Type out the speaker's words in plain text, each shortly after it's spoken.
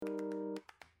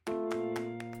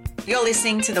You're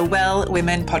listening to the Well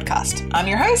Women podcast. I'm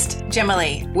your host, Gemma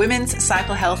Lee, women's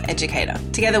cycle health educator.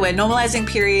 Together, we're normalizing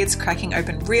periods, cracking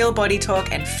open real body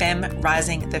talk, and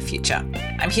fem-rising the future.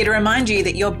 I'm here to remind you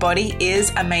that your body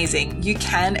is amazing. You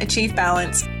can achieve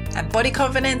balance, and body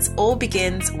confidence all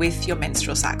begins with your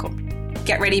menstrual cycle.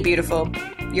 Get ready, beautiful.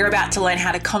 You're about to learn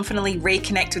how to confidently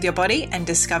reconnect with your body and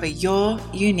discover your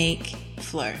unique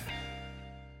flow.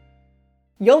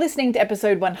 You're listening to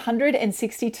episode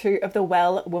 162 of the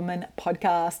Well Woman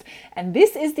podcast, and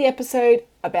this is the episode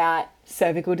about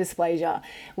cervical dysplasia.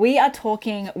 We are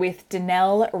talking with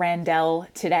Denell Randall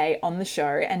today on the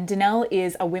show, and Denell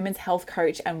is a women's health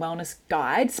coach and wellness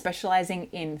guide specializing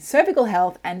in cervical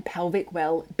health and pelvic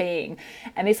well-being.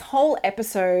 And this whole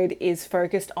episode is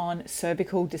focused on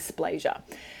cervical dysplasia.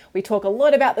 We talk a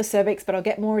lot about the cervix, but I'll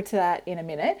get more to that in a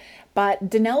minute. But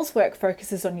Denell's work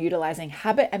focuses on utilizing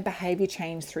habit and behavior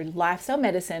change through lifestyle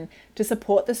medicine to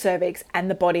support the cervix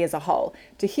and the body as a whole,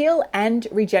 to heal and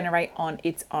regenerate on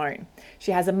its own.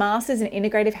 She has a master's in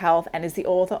integrative health and is the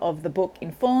author of the book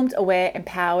Informed, Aware,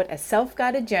 Empowered, A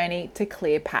Self-Guided Journey to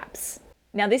Clear PAPS.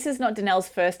 Now, this is not Denell's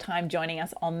first time joining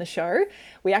us on the show.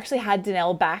 We actually had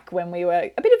Denell back when we were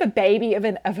a bit of a baby of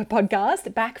a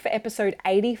podcast, back for episode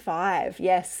 85.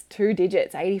 Yes, 2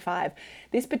 digits, 85.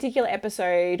 This particular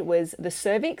episode was the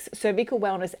cervix, cervical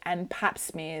wellness, and pap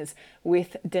smears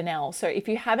with Denell. So if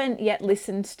you haven't yet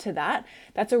listened to that,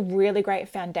 that's a really great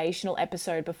foundational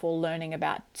episode before learning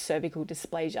about cervical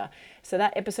dysplasia. So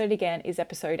that episode again is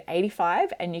episode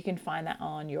 85, and you can find that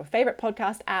on your favorite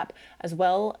podcast app, as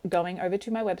well going over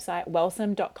to my website,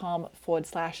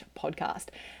 wellsome.com/podcast.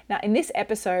 Now, in this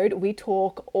episode, we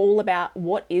talk all about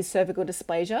what is cervical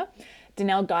dysplasia.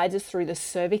 Denell guides us through the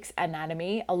cervix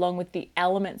anatomy, along with the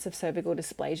elements of cervical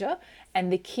dysplasia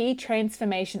and the key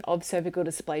transformation of cervical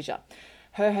dysplasia.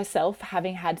 Her herself,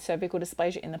 having had cervical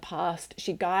dysplasia in the past,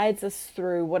 she guides us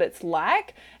through what it's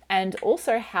like and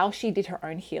also how she did her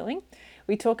own healing.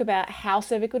 We talk about how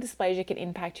cervical dysplasia can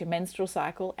impact your menstrual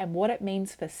cycle and what it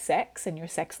means for sex and your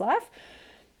sex life.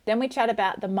 Then we chat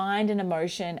about the mind and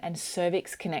emotion and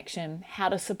cervix connection, how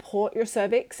to support your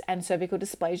cervix and cervical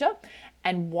dysplasia,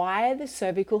 and why the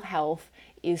cervical health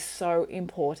is so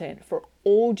important for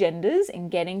all genders in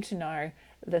getting to know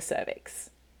the cervix.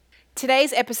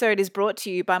 Today's episode is brought to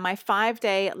you by my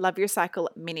 5-day Love Your Cycle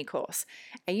mini course.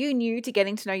 Are you new to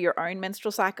getting to know your own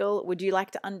menstrual cycle? Would you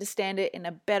like to understand it in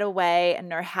a better way and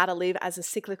know how to live as a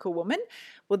cyclical woman?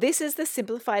 Well, this is the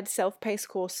simplified self-paced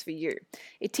course for you.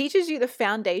 It teaches you the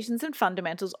foundations and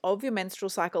fundamentals of your menstrual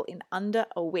cycle in under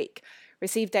a week.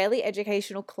 Receive daily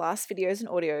educational class videos and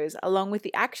audios, along with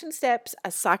the action steps, a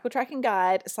cycle tracking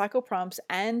guide, cycle prompts,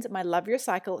 and my Love Your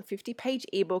Cycle 50-page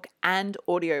ebook and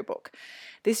audiobook.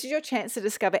 This is your chance to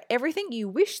discover everything you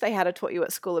wish they had taught you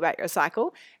at school about your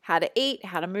cycle, how to eat,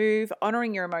 how to move,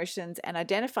 honoring your emotions, and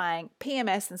identifying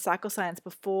PMS and cycle signs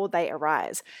before they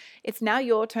arise. It's now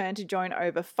your turn to join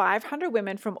over 500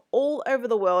 women from all over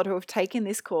the world who have taken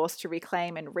this course to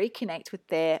reclaim and reconnect with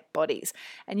their bodies.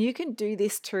 And you can do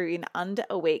this too in under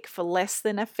a week for less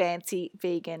than a fancy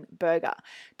vegan burger.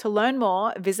 To learn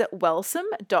more, visit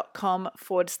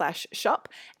wellsome.com/shop.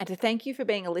 And to thank you for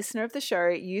being a listener of the show,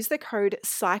 use the code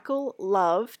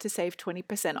CYCLELOVE to save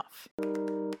 20% off.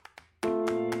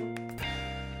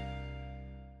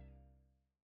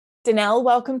 Denell,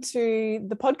 welcome to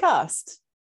the podcast.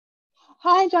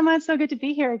 Hi, Gemma. It's so good to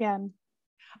be here again.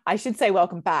 I should say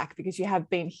welcome back because you have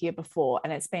been here before,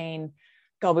 and it's been,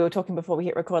 God, we were talking before we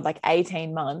hit record, like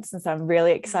 18 months. And so I'm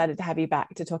really excited to have you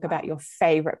back to talk about your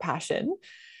favorite passion.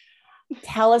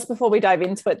 Tell us before we dive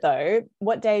into it though,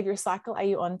 what day of your cycle are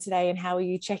you on today and how are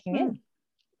you checking in?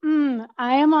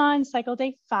 I am on cycle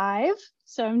day 5.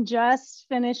 So I'm just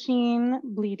finishing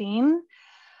bleeding.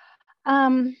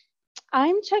 I'm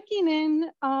checking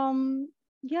in.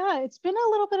 It's been a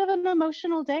little bit of an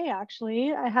emotional day,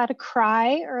 actually. I had a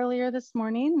cry earlier this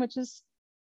morning, which is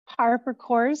par for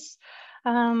course.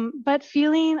 But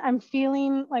I'm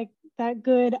feeling like that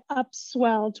good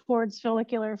upswell towards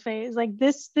follicular phase. Like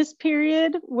this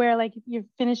period where like you're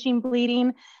finishing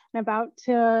bleeding and about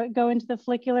to go into the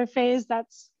follicular phase,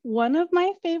 that's one of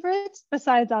my favorites,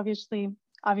 besides obviously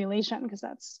ovulation, because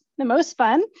that's the most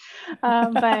fun.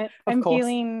 But I'm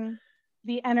feeling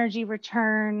the energy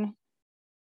return,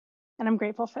 and I'm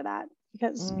grateful for that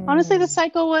because honestly, the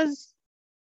cycle was,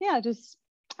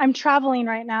 I'm traveling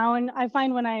right now. And I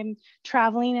find when I'm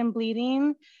traveling and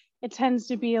bleeding, it tends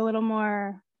to be a little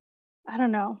more,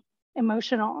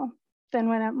 emotional than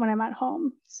when I'm at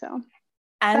home. So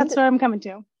that's what I'm coming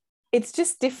to. It's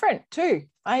just different too.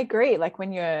 I agree. Like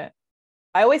I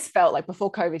always felt like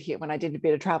before COVID hit, when I did a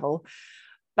bit of travel,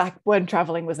 back when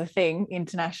traveling was a thing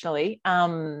internationally,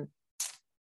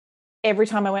 every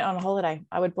time I went on a holiday,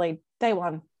 I would bleed day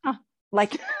one. Oh.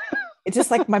 Like, it's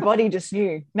just like my body just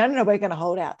knew, no, we're going to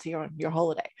hold out to your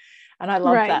holiday. And I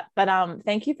love that. But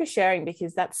thank you for sharing,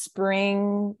 because that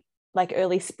spring, like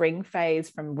early spring phase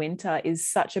from winter is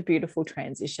such a beautiful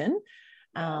transition.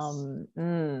 Yes.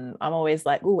 I'm always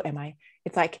like, oh, am I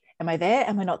there?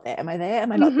 Am I not there? Am I there?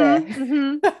 Am I not there?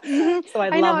 So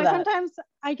I love that. Sometimes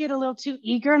I get a little too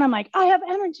eager and I'm like, I have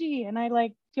energy. And I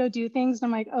like go do things. And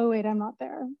I'm like, oh, wait, I'm not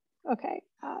there. Okay.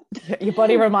 Your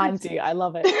body reminds you. I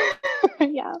love it.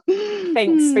 Yeah.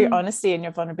 Thanks for your honesty and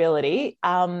your vulnerability.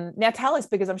 Now tell us,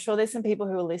 because I'm sure there's some people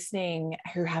who are listening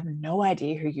who have no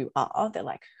idea who you are. They're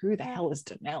like, who the hell is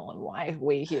Denell, and why are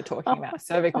we here talking about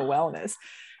cervical wellness?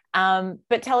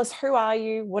 But tell us, who are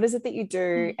you? What is it that you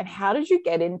do? And how did you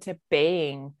get into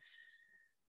being,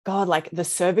 God, like the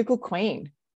cervical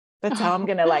queen? That's how I'm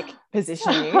going to like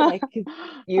position you. Like,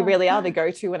 you really are the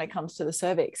go-to when it comes to the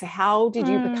cervix. So how did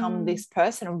you become this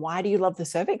person, and why do you love the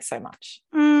cervix so much?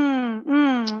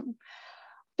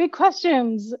 Big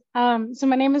questions. So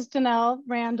my name is Denell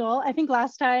Randall. I think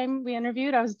last time we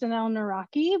interviewed, I was Denell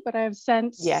Naraki, but I've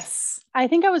since, yes, I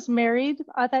think I was married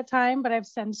at that time, but I've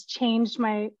since changed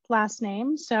my last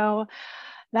name. So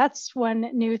that's one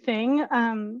new thing.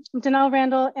 Denell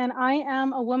Randall, and I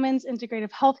am a women's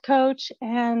integrative health coach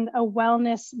and a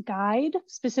wellness guide,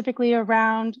 specifically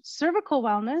around cervical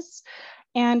wellness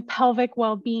and pelvic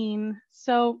well-being.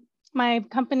 So my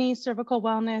company, Cervical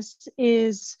Wellness,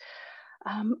 is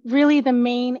really the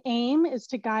main aim is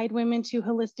to guide women to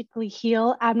holistically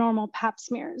heal abnormal pap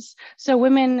smears. So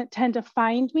women tend to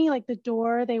find me, like the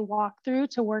door they walk through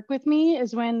to work with me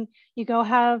is when you go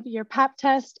have your pap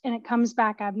test and it comes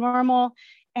back abnormal,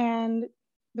 and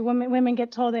the women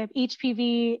get told they have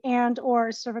HPV and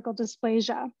or cervical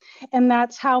dysplasia. And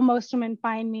that's how most women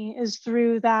find me, is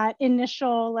through that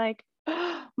initial like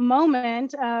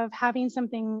moment of having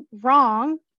something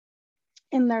wrong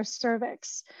in their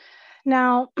cervix.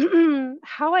 Now,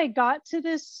 how I got to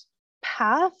this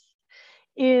path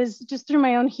is just through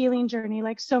my own healing journey.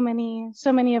 Like so many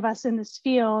of us in this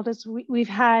field, as we've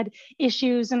had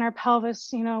issues in our pelvis,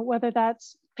 you know, whether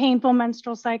that's painful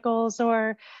menstrual cycles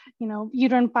or, you know,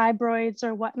 uterine fibroids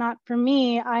or whatnot. For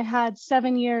me, I had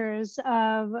 7 years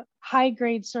of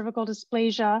high-grade cervical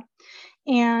dysplasia,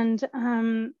 and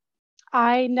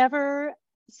I never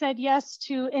said yes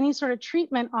to any sort of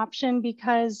treatment option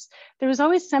because there was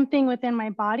always something within my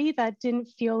body that didn't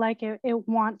feel like it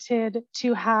wanted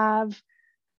to have.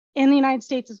 In the United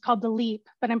States, it's called the LEAP,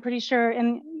 but I'm pretty sure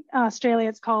in Australia,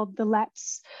 it's called the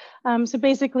LETS. So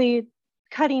basically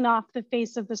cutting off the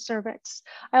face of the cervix.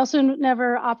 I also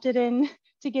never opted in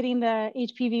to getting the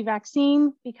HPV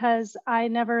vaccine because I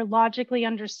never logically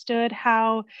understood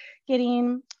how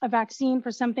getting a vaccine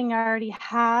for something I already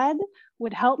had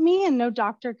would help me, and no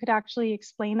doctor could actually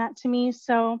explain that to me.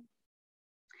 So,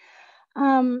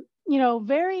 you know,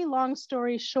 very long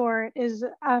story short is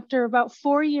after about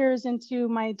 4 years into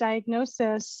my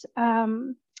diagnosis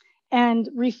and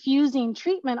refusing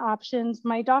treatment options,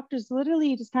 my doctors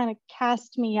literally just kind of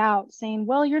cast me out saying,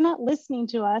 well, you're not listening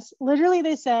to us. Literally,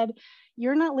 they said,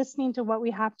 you're not listening to what we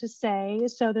have to say,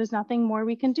 so there's nothing more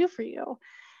we can do for you.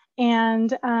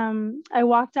 And I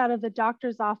walked out of the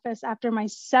doctor's office after my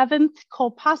 7th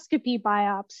colposcopy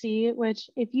biopsy, which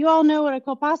if you all know what a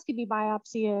colposcopy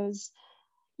biopsy is,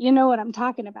 you know what I'm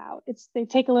talking about. They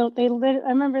take a little, I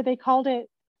remember they called it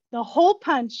the hole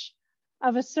punch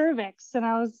of a cervix. And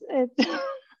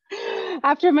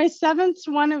after my 7th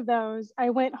one of those,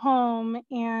 I went home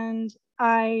and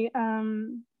it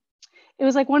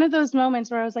was like one of those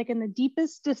moments where I was like in the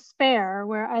deepest despair,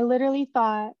 where I literally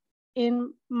thought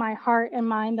in my heart and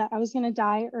mind that I was going to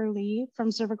die early from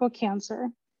cervical cancer.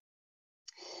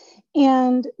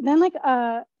 And then like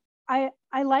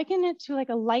I liken it to like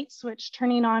a light switch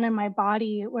turning on in my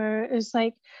body, where it's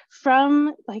like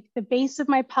from like the base of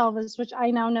my pelvis, which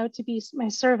I now know to be my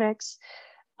cervix,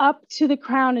 up to the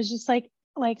crown is just like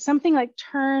something like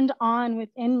turned on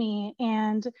within me.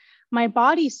 And my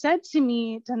body said to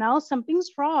me, Denell,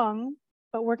 something's wrong,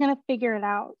 but we're going to figure it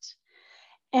out.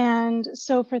 And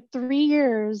so for 3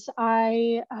 years,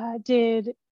 I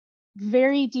did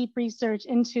very deep research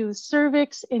into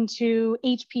cervix, into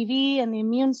HPV and the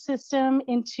immune system,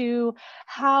 into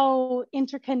how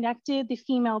interconnected the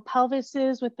female pelvis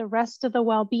is with the rest of the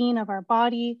well-being of our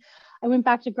body. I went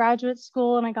back to graduate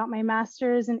school and I got my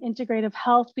master's in integrative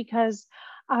health because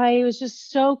I was just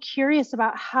so curious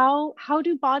about how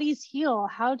do bodies heal?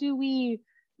 How do we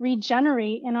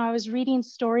regenerate? And I was reading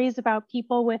stories about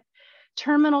people with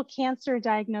terminal cancer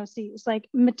diagnoses, like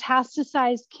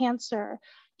metastasized cancer,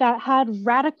 that had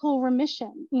radical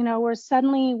remission, where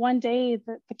suddenly one day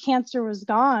the cancer was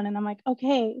gone. And I'm like,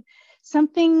 okay,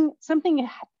 something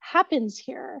happens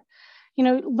here.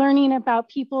 Learning about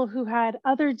people who had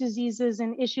other diseases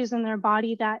and issues in their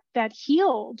body that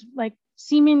healed, like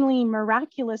seemingly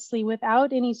miraculously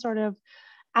without any sort of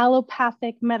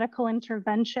allopathic medical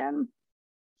intervention.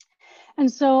 And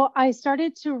so I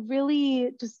started to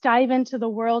really just dive into the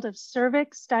world of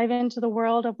cervix, dive into the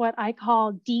world of what I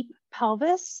call deep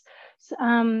pelvis.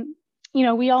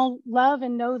 We all love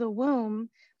and know the womb,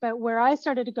 but where I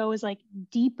started to go is like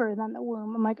deeper than the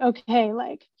womb. I'm like, okay,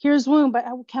 like here's womb, but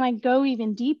can I go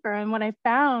even deeper? And what I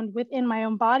found within my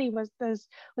own body was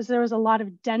there was a lot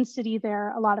of density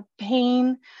there, a lot of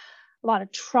pain, a lot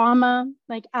of trauma.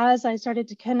 Like as I started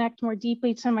to connect more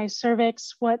deeply to my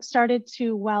cervix, what started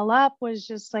to well up was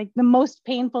just like the most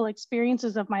painful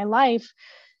experiences of my life,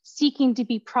 seeking to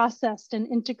be processed and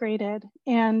integrated.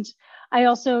 And I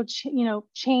also,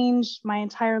 changed my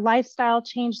entire lifestyle,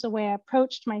 changed the way I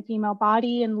approached my female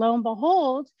body. And lo and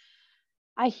behold,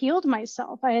 I healed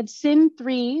myself. I had sin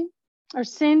 2,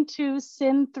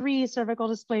 sin 3 cervical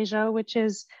dysplasia, which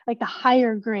is like the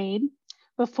higher grade,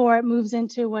 before it moves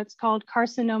into what's called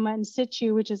carcinoma in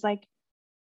situ, which is like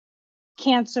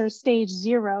cancer stage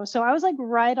 0. So I was like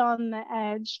right on the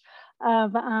edge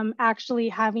of actually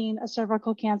having a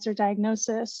cervical cancer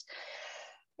diagnosis.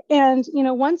 And,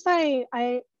 once I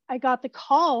got the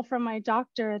call from my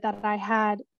doctor that I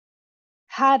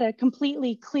had a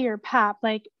completely clear pap,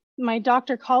 like my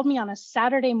doctor called me on a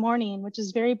Saturday morning, which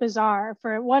is very bizarre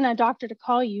for a doctor to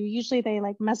call you. Usually they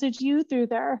like message you through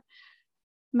their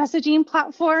messaging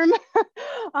platform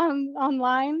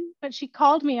online, but she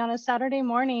called me on a Saturday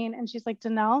morning and she's like,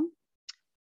 Denell,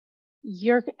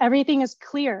 everything is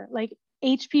clear. Like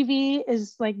HPV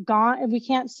is like gone. We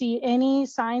can't see any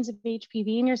signs of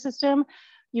HPV in your system.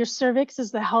 Your cervix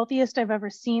is the healthiest I've ever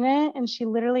seen it. And she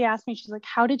literally asked me, she's like,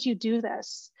 how did you do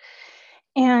this?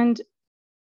 And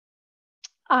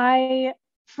I,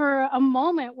 for a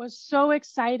moment, was so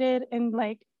excited and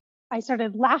like, I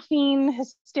started laughing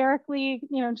hysterically,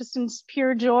 just in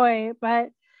pure joy. But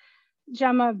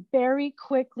Gemma, very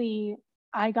quickly,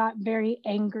 I got very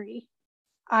angry.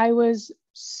 I was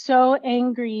so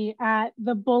angry at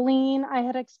the bullying I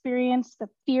had experienced, the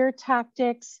fear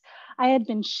tactics. I had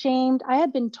been shamed. I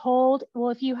had been told, well,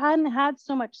 if you hadn't had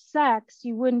so much sex,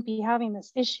 you wouldn't be having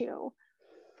this issue.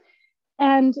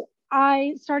 And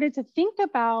I started to think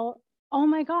about, oh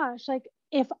my gosh, like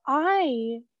if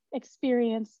I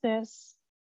experience this,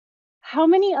 how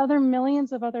many other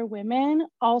millions of other women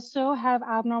also have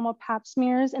abnormal pap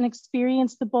smears and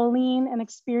experience the bullying and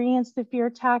experience the fear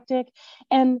tactic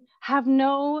and have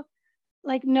no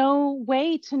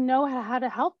way to know how to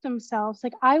help themselves?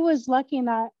 Like I was lucky in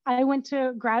that I went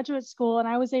to graduate school and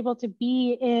I was able to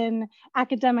be in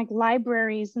academic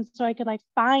libraries. And so I could like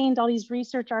find all these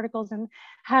research articles and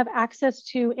have access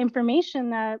to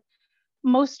information that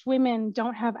most women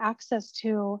don't have access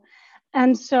to.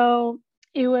 And so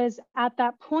it was at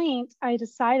that point I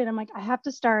decided, I'm like, I have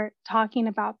to start talking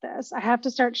about this. I have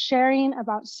to start sharing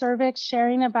about cervix,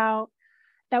 sharing about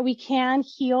that we can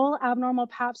heal abnormal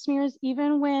pap smears,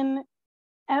 even when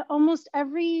almost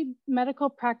every medical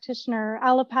practitioner,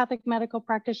 allopathic medical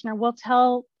practitioner, will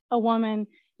tell a woman,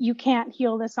 you can't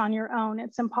heal this on your own.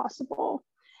 It's impossible.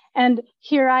 And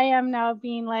here I am now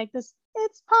being like this,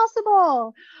 it's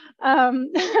possible.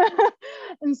 And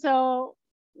so,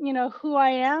 who I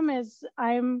am is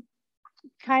I'm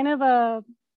kind of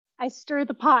I stir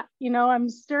the pot, I'm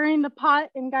stirring the pot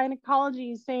in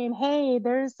gynecology saying, hey,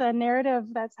 there's a narrative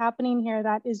that's happening here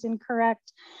that is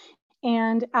incorrect.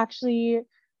 And actually,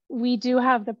 we do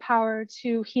have the power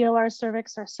to heal our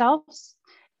cervix ourselves.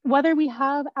 Whether we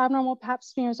have abnormal pap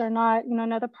smears or not,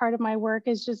 another part of my work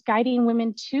is just guiding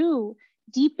women to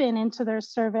deepen into their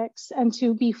cervix and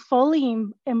to be fully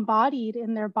embodied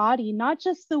in their body, not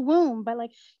just the womb, but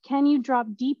like, can you drop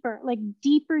deeper, like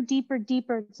deeper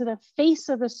to the face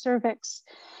of the cervix?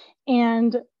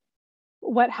 And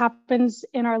what happens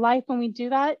in our life when we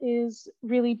do that is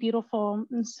really beautiful.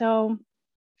 And so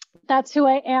that's who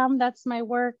I am. That's my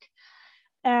work.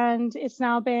 And it's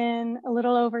now been a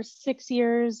little over 6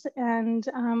 years, and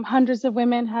hundreds of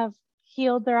women have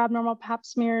healed their abnormal pap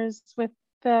smears with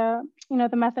the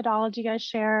methodology I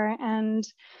share. And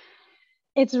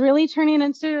it's really turning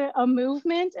into a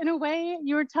movement in a way.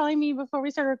 You were telling me before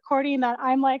we started recording that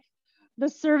I'm like the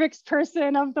cervix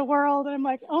person of the world. And I'm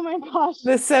like, oh my gosh.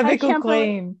 The cervical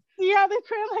queen. Yeah, the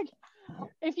queen. Like,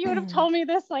 if you would have told me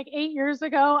this like 8 years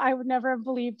ago, I would never have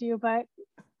believed you, but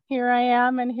here I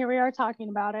am, and here we are talking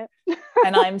about it.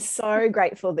 And I'm so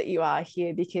grateful that you are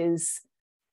here, because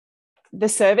the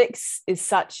cervix is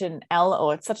such an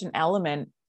it's such an element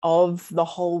of the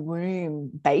whole womb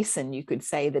basin, you could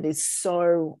say, that is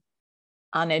so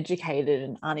uneducated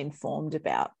and uninformed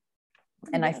about.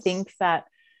 And I think that,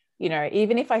 you know,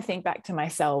 even if I think back to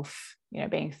myself, you know,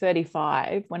 being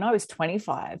 35, when I was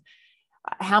 25,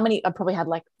 I probably had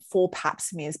like 4 pap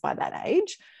smears by that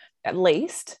age, at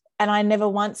least. And I never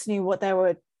once knew what they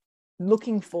were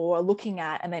looking for, looking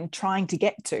at, and then trying to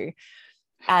get to.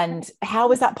 And how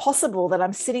was that possible that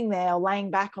I'm sitting there laying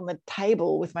back on the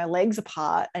table with my legs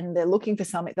apart and they're looking for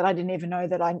something that I didn't even know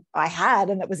that I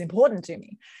had and that was important to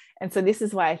me. And so this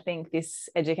is why I think this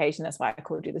education, that's why I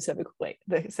called you the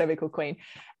cervical queen,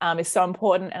 is so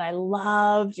important. And I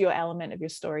loved your element of your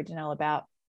story, Denell, about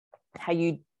how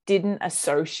you didn't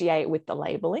associate with the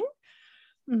labeling,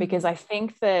 because I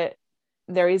think that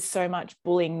there is so much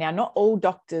bullying. Now, not all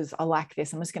doctors are like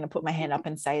this. I'm just going to put my hand up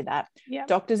and say that.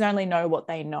 Doctors only know what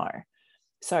they know.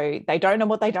 So they don't know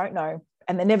what they don't know,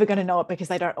 and they're never going to know it because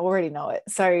they don't already know it.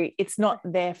 So it's not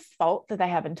their fault that they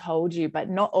haven't told you, but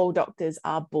not all doctors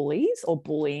are bullies or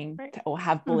bullying or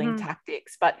have bullying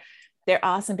tactics. But there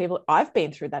are some people, I've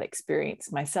been through that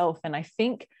experience myself. And I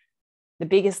think the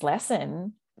biggest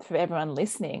lesson for everyone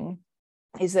listening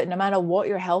is that no matter what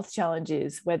your health challenge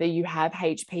is, whether you have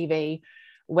HPV,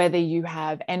 whether you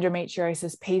have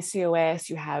endometriosis, PCOS,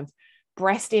 you have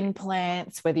breast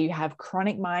implants, whether you have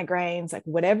chronic migraines, like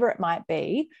whatever it might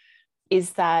be,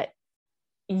 is that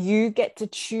you get to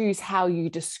choose how you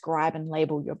describe and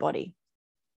label your body.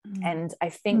 And I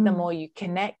think the more you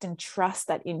connect and trust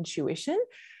that intuition,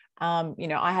 you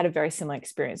know, I had a very similar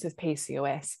experience with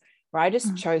PCOS, where I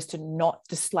just chose to not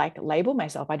just like label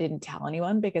myself. I didn't tell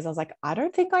anyone because I was like, I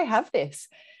don't think I have this.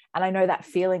 And I know that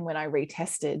feeling when I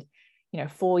retested, you know,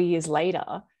 4 years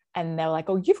later, and they're like,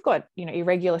 oh, you've got, you know,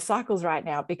 irregular cycles right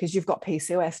now because you've got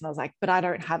PCOS. And I was like, but I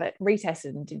don't have it.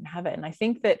 Retested and didn't have it. And I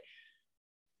think that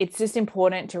it's just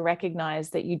important to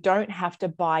recognize that you don't have to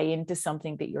buy into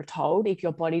something that you're told if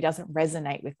your body doesn't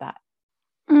resonate with that.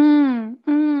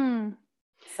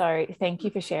 So thank you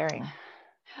for sharing.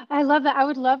 I love that. I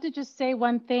would love to just say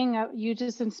one thing. You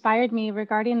just inspired me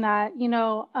regarding that. You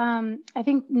know, I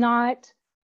think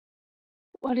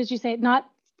what did you say? Not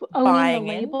owning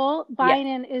the label. Buying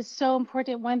in is so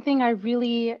important. One thing I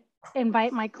really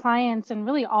invite my clients and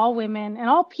really all women and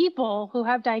all people who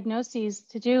have diagnoses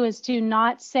to do is to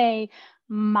not say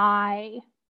my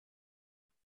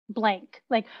blank,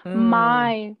 like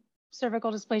my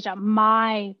cervical dysplasia,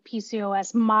 my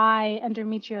PCOS, my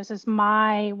endometriosis,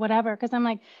 my whatever. Because I'm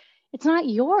like, it's not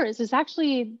yours. It's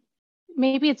actually,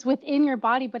 maybe it's within your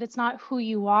body, but it's not who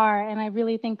you are. And I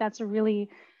really think that's a really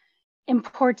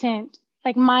important,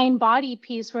 like, mind body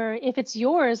piece, where if it's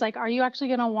yours, like, are you actually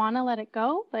going to want to let it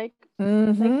go? Like,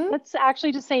 let's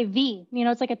actually just say you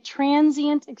know, it's like a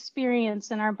transient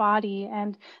experience in our body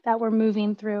and that we're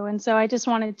moving through. And so I just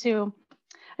wanted to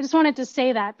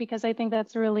say that, because I think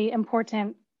that's a really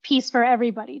important piece for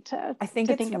every to I think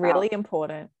it's really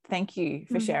important. Thank you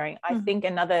for sharing. I think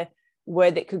another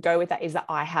word that could go with that is that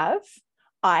I have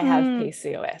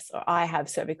PCOS, or I have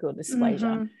cervical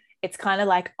dysplasia. It's kind of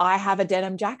like, I have a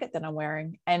denim jacket that I'm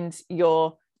wearing, and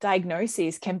your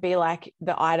diagnoses can be like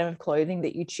the item of clothing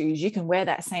that you choose. You can wear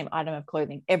that same item of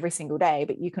clothing every single day,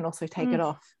 but you can also take it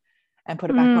off and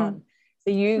put it back on. So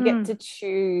you get to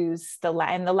choose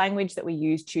and the language that we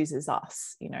use chooses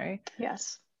us, you know?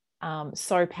 Yes.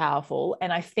 So powerful.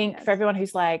 And I think for everyone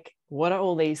who's like, what are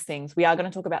all these things? We are going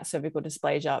to talk about cervical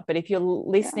dysplasia, but if you're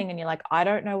listening and you're like, I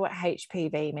don't know what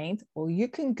HPV means, well, you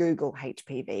can Google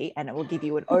HPV and it will give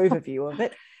you an overview of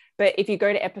it. But if you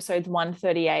go to episodes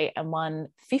 138 and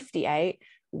 158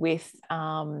 with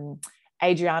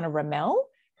Adriana Ramel,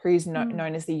 who's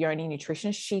known as the Yoni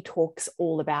nutritionist, she talks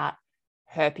all about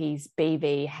herpes,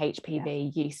 BV,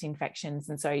 HPV, yeast infections.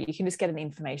 And so you can just get an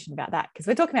information about that, because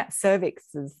we're talking about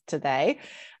cervixes today.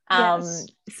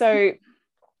 So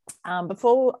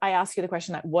before I ask you the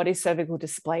question, like, what is cervical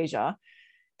dysplasia?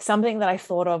 Something that I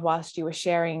thought of whilst you were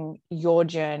sharing your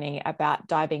journey about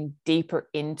diving deeper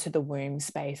into the womb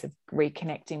space of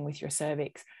reconnecting with your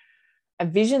cervix, a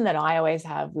vision that I always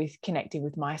have with connecting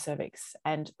with my cervix.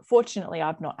 And fortunately,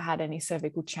 I've not had any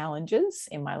cervical challenges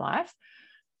in my life,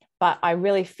 but I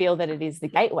really feel that it is the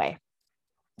gateway,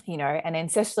 you know. And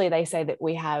ancestrally, they say that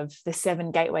we have the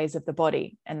 7 gateways of the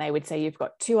body. And they would say you've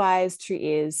got 2 eyes, 2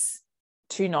 ears,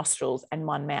 2 nostrils, and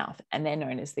 1 mouth. And they're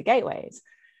known as the gateways.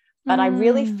 But I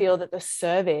really feel that the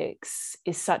cervix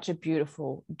is such a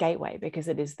beautiful gateway, because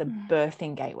it is the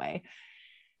birthing gateway.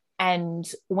 And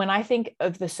when I think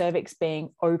of the cervix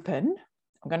being open,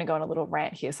 I'm going to go on a little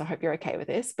rant here, so I hope you're okay with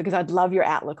this, because I'd love your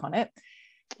outlook on it,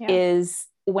 is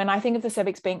when I think of the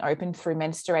cervix being open through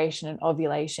menstruation and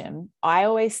ovulation, I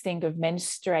always think of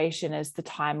menstruation as the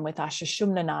time with our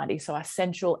Sushumna Nadi, so our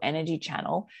central energy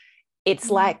channel.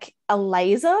 It's like a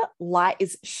laser light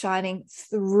is shining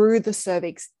through the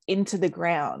cervix into the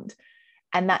ground.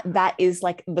 And that is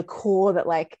like the core that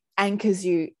like anchors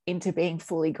you into being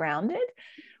fully grounded.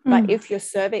 But if your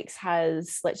cervix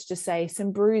has, let's just say,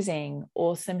 some bruising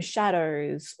or some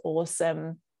shadows or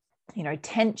some,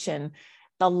 tension,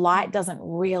 the light doesn't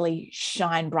really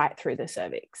shine bright through the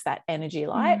cervix, that energy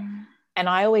light. And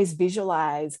I always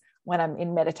visualize when I'm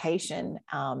in meditation,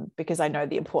 because I know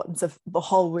the importance of the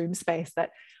whole womb space,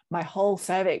 that my whole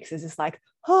cervix is just like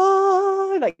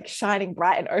shining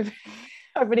bright and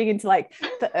opening into like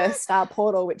the Earth Star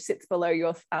portal, which sits below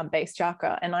your base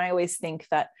chakra. And I always think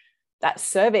that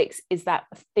cervix is that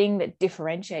thing that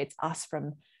differentiates us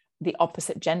from the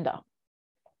opposite gender.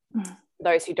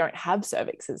 Those who don't have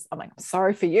cervixes, I'm like, I'm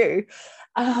sorry for you.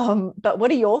 But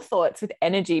what are your thoughts with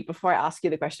energy before I ask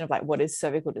you the question of like, what is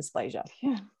cervical dysplasia?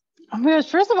 Yeah. Oh my gosh,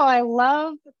 first of all, I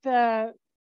love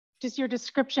just your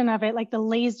description of it, like the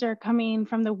laser coming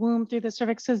from the womb through the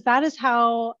cervix, because that is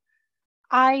how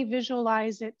I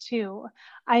visualize it too.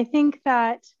 I think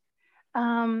that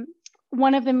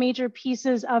one of the major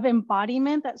pieces of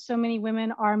embodiment that so many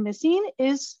women are missing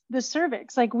is the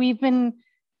cervix. Like we've been,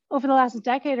 over the last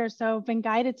decade or so, been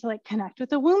guided to like connect with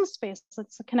the womb space.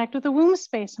 Let's connect with the womb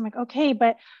space. I'm like, okay,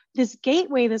 but this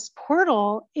gateway, this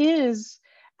portal is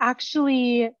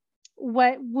actually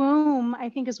what womb I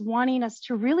think is wanting us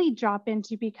to really drop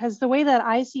into, because the way that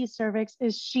I see cervix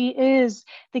is she is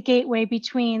the gateway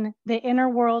between the inner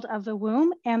world of the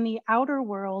womb and the outer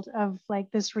world of like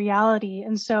this reality.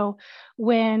 And so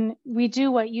when we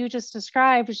do what you just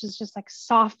described, which is just like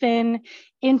soften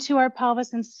into our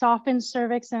pelvis and soften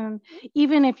cervix, and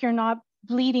even if you're not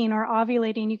bleeding or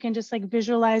ovulating, you can just like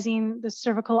visualizing the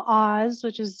cervical Oz,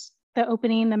 which is the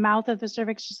opening, the mouth of the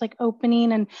cervix, just like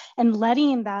opening and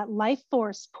letting that life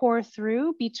force pour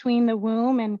through between the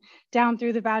womb and down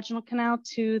through the vaginal canal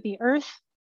to the earth.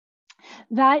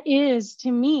 That is, to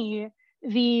me,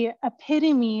 the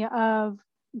epitome of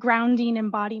grounding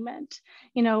embodiment.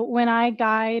 When I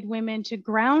guide women to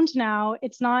ground now,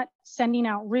 it's not sending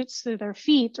out roots through their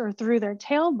feet or through their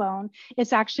tailbone.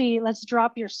 It's actually, let's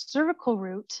drop your cervical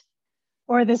root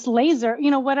or this laser,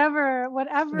 whatever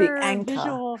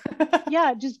visual,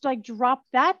 just like drop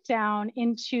that down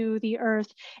into the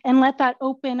earth and let that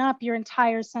open up your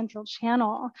entire central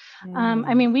channel.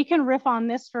 I mean, we can riff on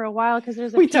this for a while because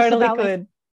there's a piece totally about like,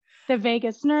 the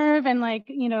vagus nerve and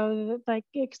like, like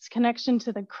its connection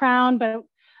to the crown. But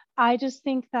I just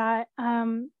think that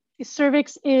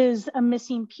cervix is a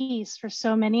missing piece for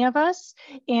so many of us.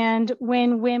 And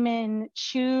when women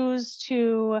choose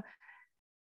to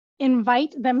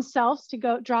invite themselves to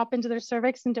go drop into their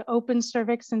cervix and to open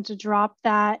cervix and to drop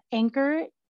that anchor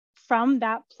from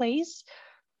that place,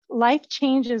 life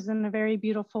changes in a very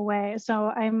beautiful way. So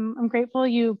I'm grateful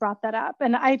you brought that up.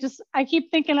 And I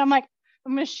keep thinking, I'm like,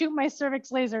 I'm going to shoot my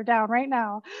cervix laser down right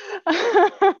now.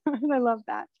 I love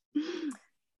that.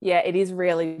 Yeah, it is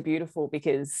really beautiful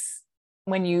because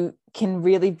when you can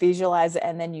really visualize it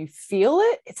and then you feel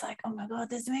it, it's like, oh my God,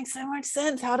 this makes so much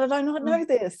sense. How did I not know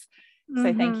this?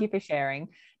 So thank you for sharing.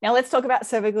 Now let's talk about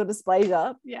cervical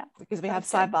dysplasia. Yeah, because we have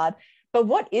sidebarred. But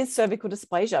what is cervical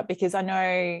dysplasia? Because I know,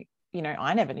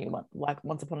 I never knew what, like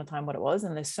once upon a time what it was,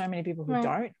 and there's so many people who don't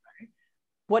know.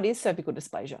 What is cervical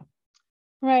dysplasia?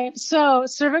 Right. So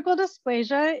cervical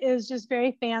dysplasia is just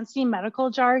very fancy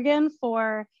medical jargon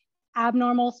for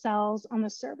abnormal cells on the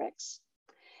cervix.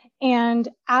 And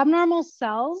abnormal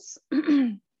cells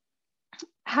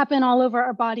happen all over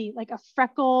our body, like a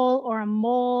freckle or a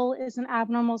mole is an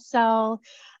abnormal cell.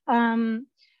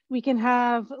 We can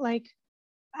have like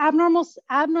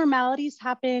abnormalities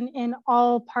happen in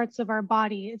all parts of our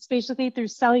body. It's basically through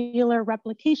cellular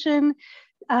replication.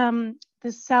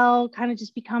 The cell kind of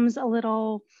just becomes a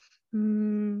little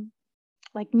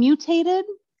like mutated,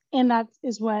 and that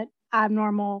is what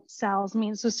abnormal cells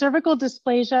mean. So cervical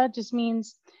dysplasia just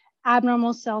means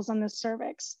abnormal cells on the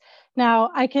cervix. Now,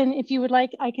 if you would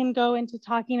like, I can go into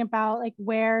talking about like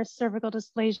where cervical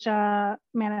dysplasia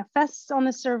manifests on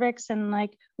the cervix and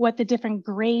like what the different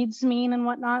grades mean and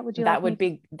whatnot. Would you that would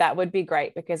be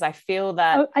great, because I feel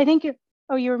that. Oh, I think you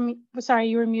were sorry,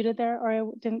 you were muted there,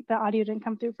 or the audio didn't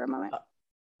come through for a moment.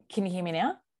 Can you hear me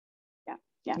now?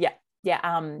 Yeah.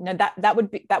 No, that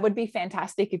would be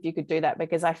fantastic if you could do that,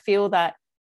 because I feel that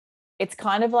it's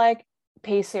kind of like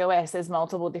PCOS. There's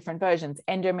multiple different versions.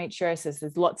 Endometriosis,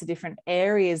 there's lots of different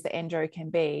areas that endo can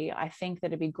be. I think that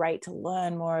it'd be great to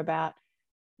learn more about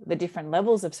the different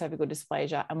levels of cervical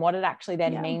dysplasia and what it actually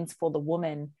then Yeah. means for the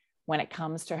woman when it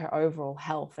comes to her overall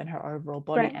health and her overall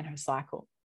body Right. and her cycle.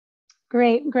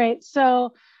 Great.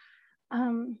 So, I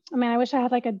mean, I wish I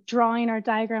had like a drawing or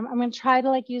diagram. I'm going to try to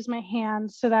like use my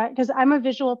hands so that, because I'm a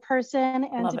visual person,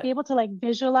 and Love to it. be able to like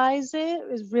visualize it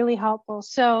is really helpful.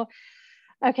 So,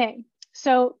 okay.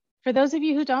 So for those of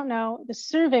you who don't know, the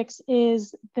cervix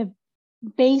is the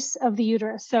base of the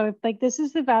uterus. So if like this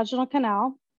is the vaginal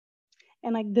canal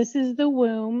and like this is the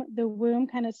womb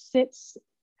kind of sits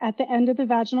at the end of the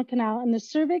vaginal canal, and the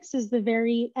cervix is the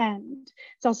very end.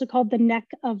 It's also called the neck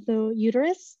of the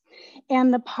uterus.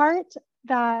 And the part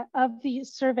that of the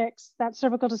cervix that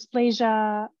cervical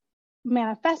dysplasia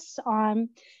manifests on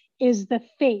is the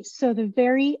face. So the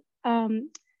very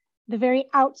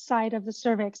outside of the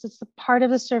cervix. It's the part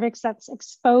of the cervix that's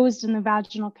exposed in the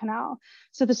vaginal canal.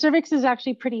 So the cervix is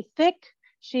actually pretty thick.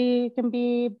 She can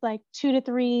be like 2 to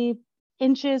 3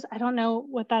 inches. I don't know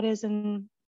what that is in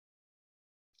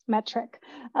metric.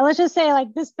 Let's just say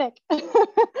like this thick.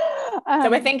 So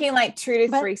we're thinking like 2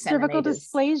 to 3 cervical centimeters.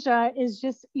 dysplasia is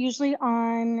just usually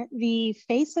on the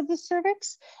face of the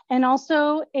cervix, and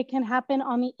also it can happen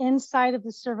on the inside of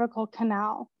the cervical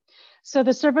canal. So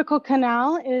the cervical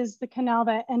canal is the canal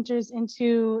that enters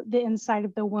into the inside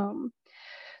of the womb.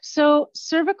 So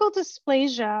cervical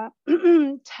dysplasia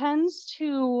tends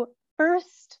to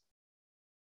first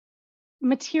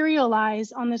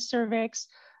materialize on the cervix.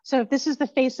 So if this is the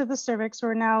face of the cervix,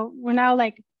 we're now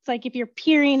like, it's like if you're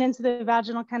peering into the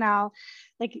vaginal canal,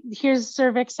 like here's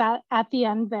cervix at the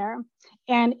end there.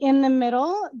 And in the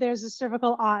middle, there's a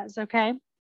cervical os, okay?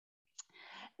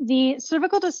 The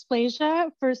cervical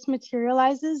dysplasia first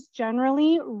materializes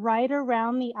generally right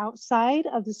around the outside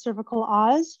of the cervical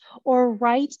os or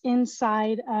right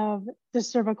inside of the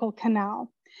cervical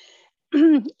canal.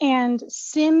 And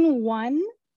SIN1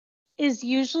 is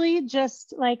usually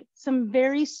just like some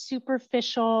very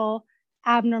superficial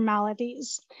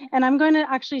abnormalities. And I'm going to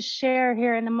actually share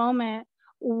here in a moment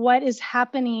what is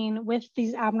happening with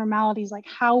these abnormalities, like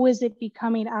how is it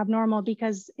becoming abnormal,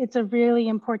 because it's a really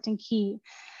important key.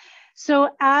 So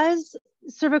as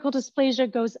cervical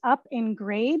dysplasia goes up in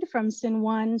grade from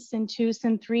SIN1, SIN2,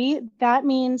 SIN3, that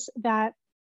means that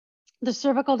the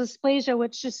cervical dysplasia,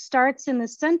 which just starts in the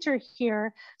center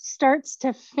here, starts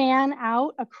to fan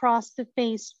out across the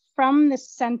face from the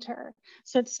center.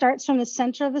 So it starts from the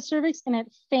center of the cervix and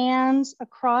it fans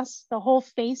across the whole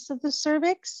face of the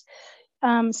cervix.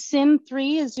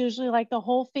 SIN3 is usually like the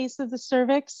whole face of the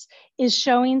cervix is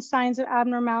showing signs of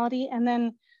abnormality, and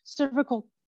then cervical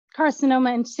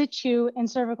carcinoma in situ and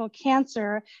cervical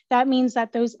cancer, that means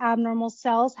that those abnormal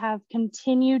cells have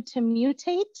continued to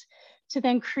mutate to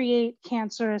then create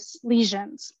cancerous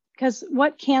lesions. Because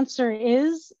what cancer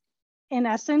is, in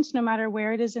essence, no matter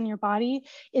where it is in your body,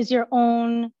 is your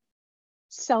own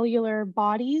cellular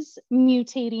bodies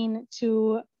mutating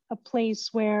to a place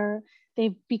where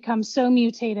they've become so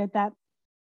mutated that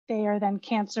they are then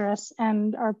cancerous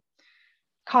and are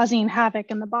causing havoc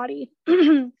in the body.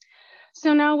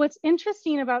 So now what's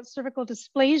interesting about cervical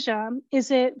dysplasia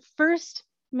is it first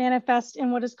manifests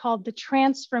in what is called the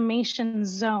transformation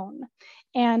zone.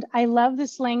 And I love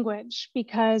this language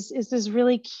because this is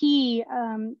really key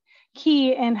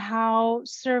in how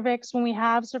cervix, when we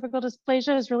have cervical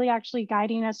dysplasia, is really actually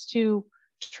guiding us to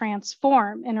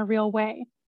transform in a real way.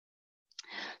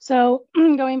 So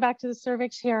going back to the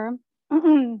cervix here.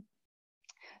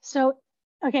 So,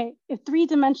 okay, if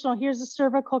 3-dimensional, here's the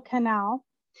cervical canal.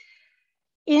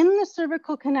 In the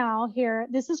cervical canal here,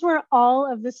 this is where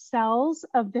all of the cells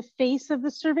of the face of the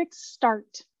cervix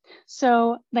start.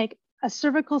 So like a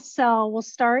cervical cell will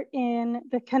start in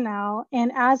the canal,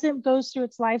 and as it goes through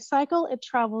its life cycle, it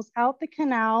travels out the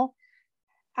canal,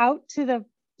 out to the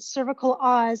cervical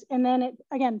os, and then it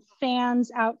again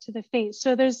fans out to the face.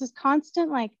 So there's this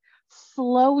constant like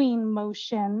flowing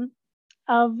motion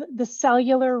of the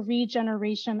cellular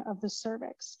regeneration of the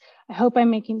cervix. I hope I'm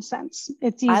making sense.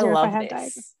 It's easier if I have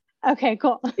diagrams. Okay,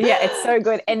 cool. Yeah, it's so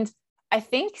good. And I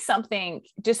think something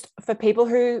just for people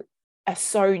who are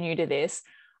so new to this,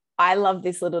 I love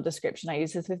this little description. I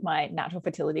use this with my natural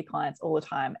fertility clients all the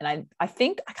time. And I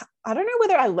think, I don't know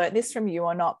whether I learned this from you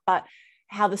or not, but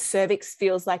how the cervix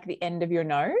feels like the end of your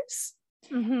nose.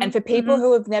 Mm-hmm. And for people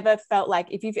who have never felt like,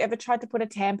 if you've ever tried to put a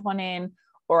tampon in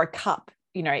or a cup,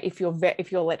 you know, if you're,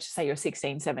 let's say you're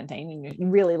 16, 17 and you're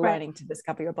really learning to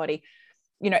discover your body,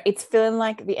 you know, it's feeling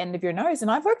like the end of your nose. And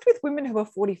I've worked with women who are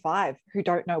 45 who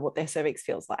don't know what their cervix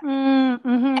feels like.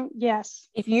 Mm-hmm. Yes.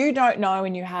 If you don't know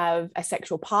and you have a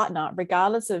sexual partner,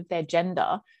 regardless of their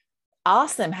gender,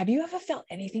 ask them, have you ever felt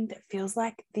anything that feels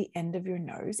like the end of your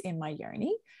nose in my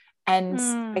yoni? And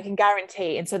I can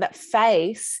guarantee. And so that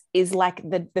face is like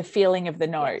the feeling of the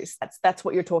nose. That's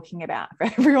what you're talking about for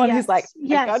everyone who's like,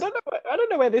 I don't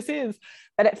know where this is,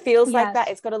 but it feels like that.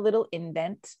 It's got a little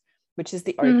indent, which is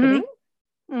the opening,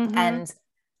 and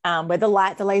where the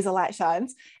laser light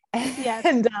shines.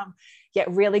 And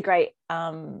really great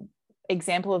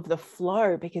example of the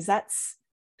flow, because that's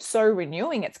so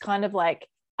renewing. It's kind of like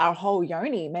our whole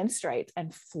yoni menstruates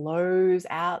and flows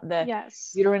out the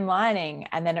uterine lining,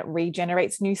 and then it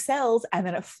regenerates new cells, and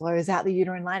then it flows out the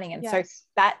uterine lining. And so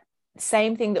that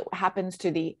same thing that happens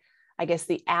to the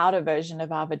outer version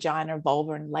of our vagina,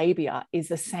 vulva, and labia is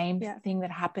the same thing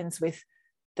that happens with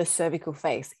the cervical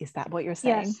face. Is that what you're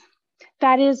saying? Yes.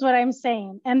 That is what I'm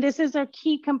saying. And this is a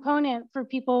key component for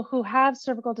people who have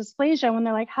cervical dysplasia. When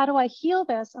they're like, how do I heal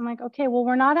this? I'm like, okay, well,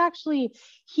 we're not actually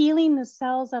healing the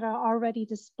cells that are already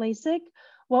dysplasic.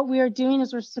 What we are doing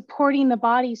is we're supporting the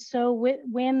body so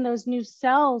when those new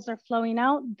cells are flowing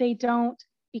out, they don't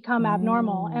become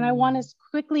abnormal. And I want to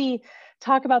quickly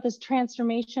talk about this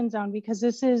transformation zone, because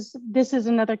this is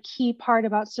another key part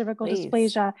about cervical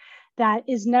dysplasia that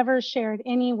is never shared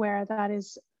anywhere, that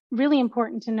is really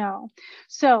important to know.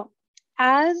 So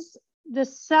as the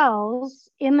cells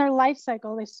in their life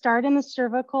cycle, they start in the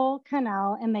cervical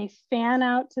canal and they fan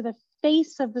out to the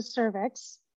face of the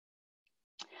cervix.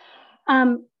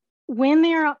 When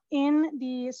they are in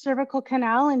the cervical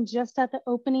canal and just at the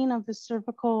opening of the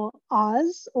cervical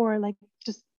os, or like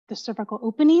just the cervical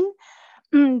opening,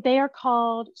 they are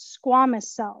called squamous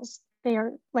cells. They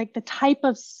are like the type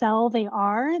of cell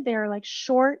they're like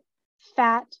short,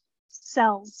 fat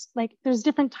cells. Like there's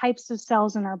different types of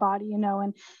cells in our body,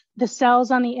 and the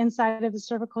cells on the inside of the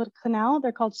cervical canal,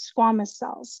 they're called squamous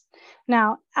cells.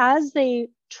 Now, as they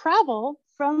travel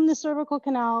from the cervical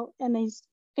canal and they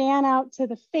fan out to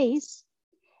the face,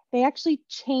 they actually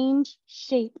change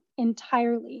shape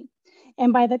entirely.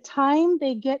 And by the time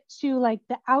they get to like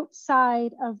the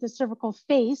outside of the cervical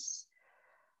face,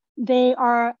 they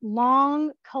are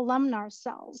long columnar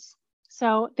cells.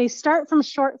 So they start from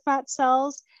short, fat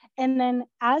cells, and then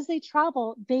as they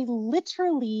travel, they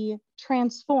literally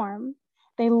transform.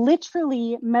 They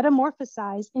literally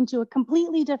metamorphosize into a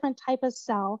completely different type of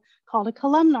cell called a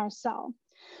columnar cell.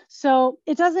 So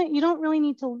you don't really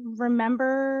need to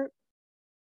remember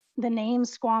the name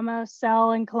squamous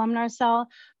cell and columnar cell,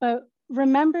 but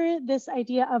remember this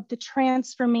idea of the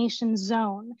transformation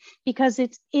zone, because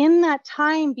it's in that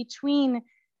time between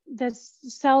the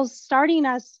cells starting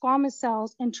as squamous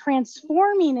cells and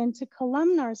transforming into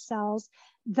columnar cells.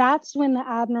 That's when the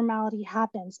abnormality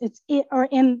happens.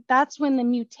 That's when the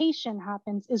mutation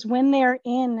happens, is when they're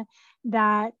in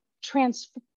that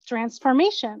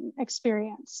transformation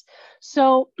experience.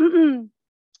 So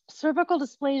cervical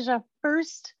dysplasia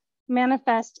first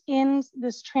manifest in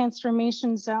this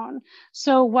transformation zone.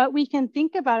 So what we can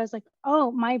think about is like,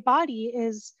 oh, my body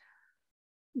is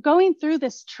going through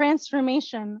this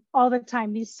transformation all the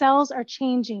time. These cells are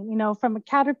changing, from a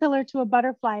caterpillar to a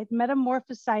butterfly,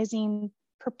 metamorphosizing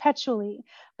perpetually.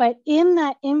 But in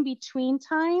that in-between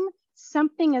time,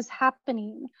 something is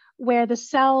happening where the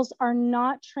cells are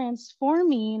not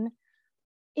transforming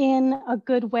in a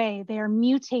good way. They are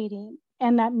mutating.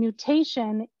 And that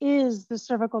mutation is the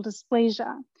cervical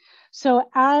dysplasia. So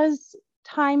as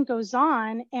time goes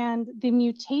on and the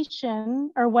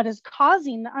mutation, or what is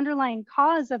causing the underlying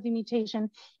cause of the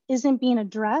mutation, isn't being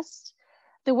addressed,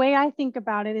 the way I think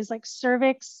about it is like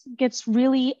cervix gets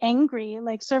really angry.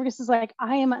 Like cervix is like,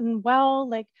 I am unwell,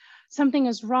 like something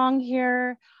is wrong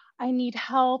here, I need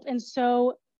help. And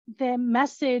so the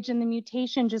message and the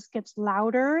mutation just gets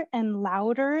louder and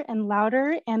louder and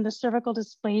louder, and the cervical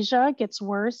dysplasia gets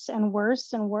worse and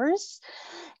worse and worse.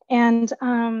 And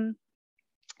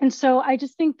so I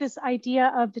just think this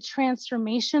idea of the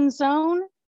transformation zone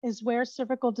is where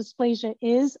cervical dysplasia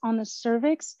is on the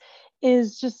cervix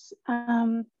is just,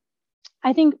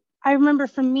 I think, I remember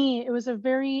for me, it was a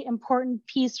very important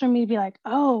piece for me to be like,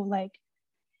 oh, like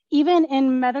even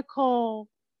in medical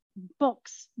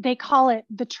books, they call it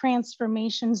the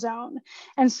transformation zone.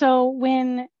 And so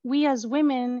when we as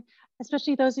women,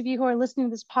 especially those of you who are listening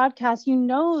to this podcast,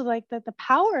 like that the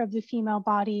power of the female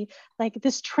body, like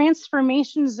this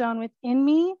transformation zone within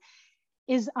me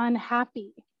is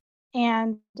unhappy.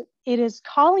 And it is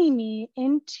calling me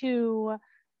into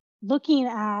looking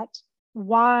at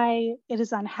why it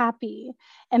is unhappy.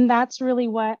 And that's really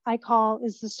what I call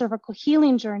is the cervical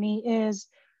healing journey, is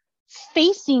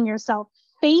facing yourself,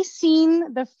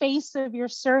 facing the face of your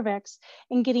cervix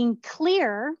and getting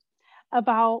clear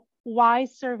about why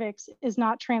cervix is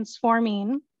not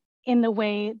transforming in the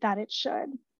way that it should.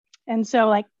 And so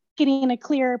like getting a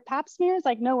clear pap smear. It's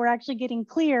like, no, we're actually getting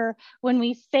clear when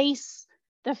we face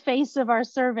the face of our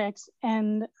cervix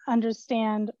and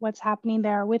understand what's happening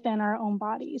there within our own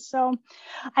body. So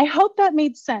I hope that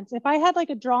made sense. If I had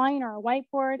like a drawing or a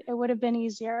whiteboard, it would have been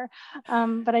easier.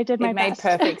 But I did my best. It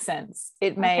made perfect sense.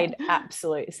 It made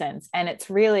absolute sense. And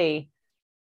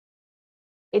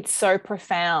it's so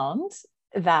profound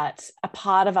that a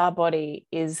part of our body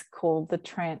is called the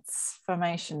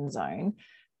transformation zone,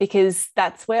 because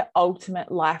that's where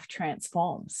ultimate life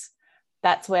transforms.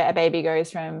 That's where a baby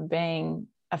goes from being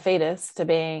a fetus to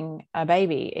being a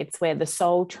baby. It's where the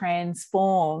soul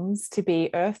transforms to be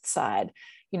earthside.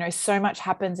 So much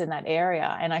happens in that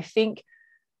area. And I think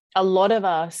a lot of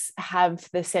us have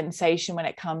the sensation when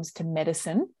it comes to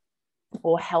medicine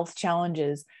or health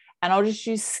challenges. And I'll just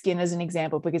use skin as an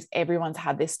example, because everyone's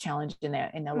had this challenge in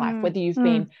their life, whether you've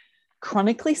been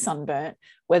chronically sunburnt,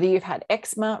 whether you've had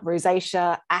eczema,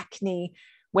 rosacea, acne.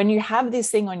 When you have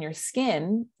this thing on your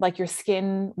skin, like your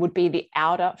skin would be the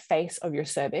outer face of your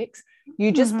cervix,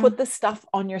 you just put the stuff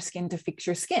on your skin to fix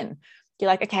your skin. You're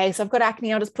like, okay, so I've got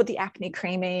acne, I'll just put the acne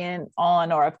cream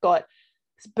on, or I've got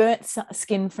burnt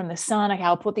skin from the sun, okay,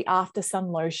 I'll put the after sun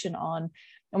lotion on.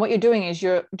 And what you're doing is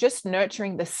you're just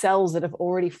nurturing the cells that have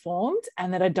already formed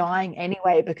and that are dying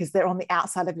anyway, because they're on the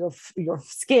outside of your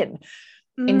skin.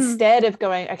 Instead of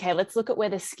going, okay, let's look at where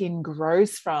the skin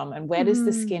grows from and where does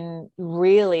the skin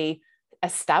really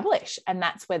establish. And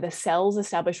that's where the cells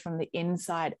establish from the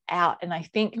inside out. And I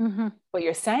think what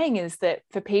you're saying is that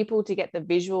for people to get the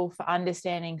visual for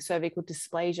understanding cervical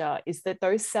dysplasia is that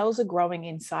those cells are growing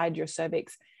inside your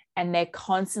cervix and they're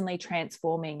constantly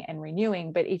transforming and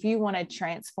renewing. But if you want to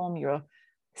transform your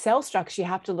cell structure, you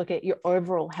have to look at your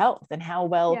overall health and how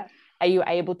well are you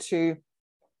able to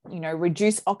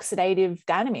reduce oxidative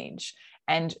damage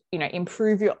and,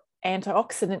 improve your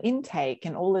antioxidant intake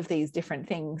and all of these different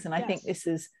things. And I think this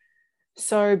is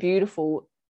so beautiful,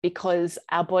 because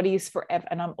our body is forever,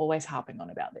 and I'm always harping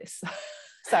on about this.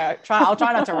 So I'll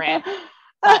try not to rant,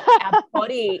 but our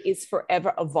body is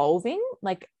forever evolving.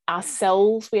 Like our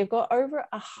cells, we have got over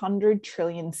 100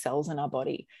 trillion cells in our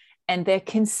body, and they're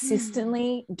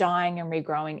consistently dying and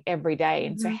regrowing every day.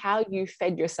 And so how you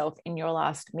fed yourself in your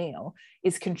last meal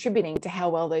is contributing to how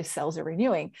well those cells are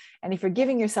renewing. And if you're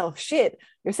giving yourself shit,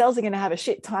 your cells are going to have a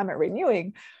shit time at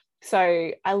renewing.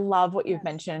 So I love what you've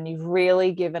mentioned. You've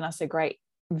really given us a great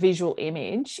visual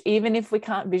image, even if we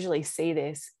can't visually see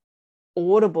this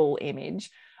audible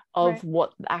image of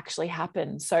what actually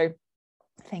happened. So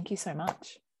thank you so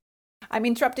much. I'm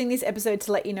interrupting this episode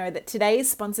to let you know that today is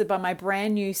sponsored by my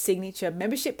brand new signature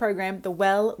membership program, the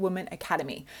Well Woman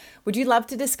Academy. Would you love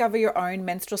to discover your own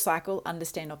menstrual cycle,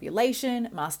 understand ovulation,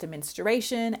 master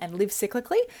menstruation, and live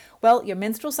cyclically? Well, your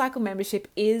menstrual cycle membership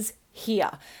is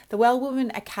here. The Well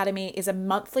Woman Academy is a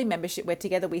monthly membership where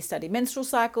together we study menstrual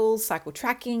cycles, cycle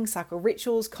tracking, cycle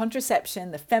rituals,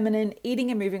 contraception, the feminine,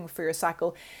 eating and moving through your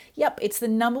cycle. Yep, it's the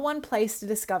 #1 place to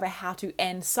discover how to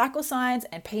end cycle signs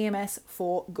and PMS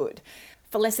for good.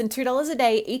 For less than $2 a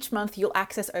day each month, you'll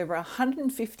access over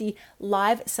 150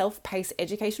 live self-paced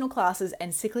educational classes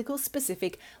and cyclical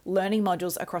specific learning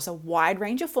modules across a wide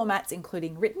range of formats,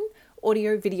 including written,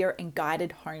 audio, video, and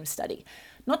guided home study.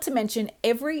 Not to mention,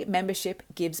 every membership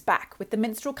gives back with the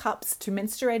menstrual cups to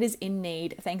menstruators in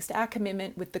need, thanks to our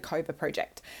commitment with the COVA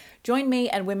project. Join me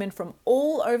and women from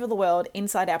all over the world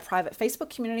inside our private Facebook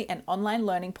community and online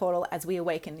learning portal as we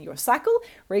awaken your cycle,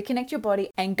 reconnect your body,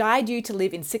 and guide you to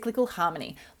live in cyclical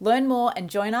harmony. Learn more and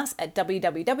join us at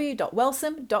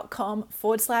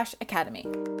www.wellsome.com/academy.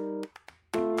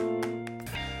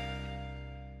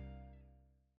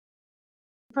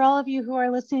 For all of you who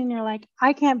are listening, you're like,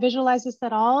 I can't visualize this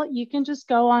at all. You can just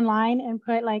go online and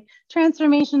put like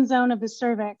transformation zone of the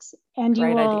cervix, and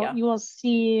you will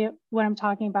see what I'm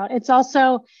talking about. It's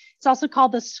also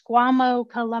called the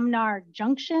squamo-columnar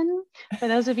junction for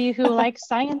those of you who like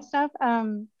science stuff.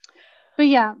 But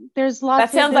yeah, there's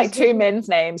lots. That sounds like two men's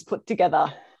names put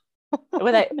together.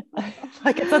 Were they,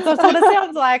 like that's what it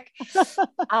sounds like.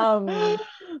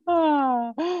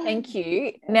 Thank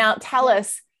you. Now tell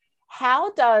us,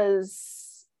 how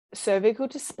does cervical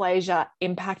dysplasia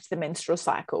impact the menstrual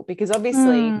cycle? Because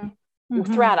obviously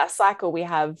throughout our cycle, we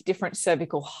have different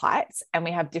cervical heights and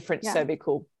we have different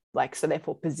cervical, so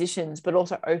therefore positions, but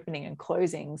also opening and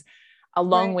closings,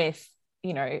 along with,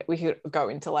 we could go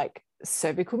into like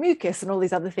cervical mucus and all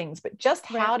these other things, but just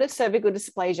how does cervical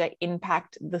dysplasia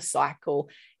impact the cycle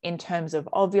in terms of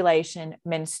ovulation,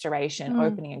 menstruation,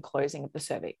 opening and closing of the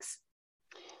cervix?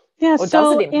 Yeah. Or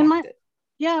does it impact it?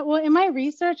 Yeah, well, in my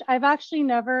research, I've actually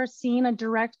never seen a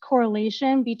direct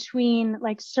correlation between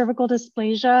like cervical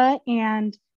dysplasia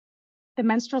and the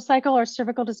menstrual cycle or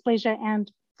cervical dysplasia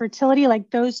and fertility,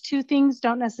 like those two things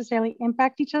don't necessarily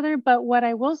impact each other. But what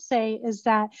I will say is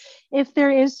that if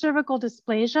there is cervical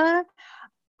dysplasia,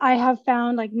 I have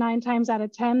found like 9 times out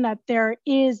of 10 that there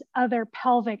is other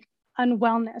pelvic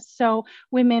unwellness. So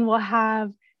women will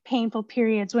have painful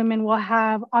periods, women will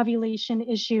have ovulation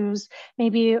issues,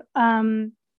 maybe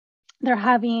they're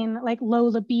having like low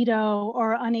libido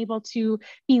or unable to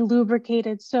be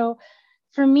lubricated. So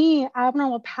for me,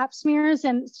 abnormal pap smears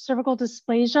and cervical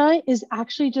dysplasia is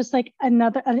actually just like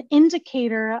an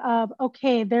indicator of,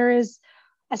 okay, there is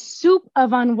a soup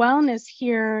of unwellness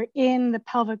here in the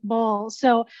pelvic bowl.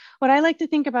 So what I like to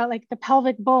think about, like the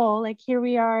pelvic bowl, like here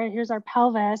we are, here's our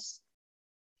pelvis,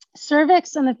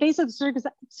 cervix, and the face of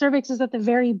the cervix is at the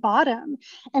very bottom.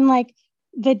 And like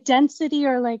the density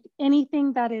or like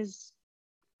anything that is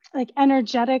like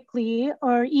energetically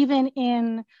or even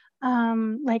in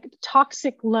like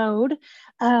toxic load,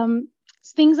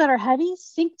 things that are heavy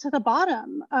sink to the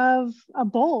bottom of a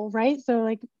bowl, right? So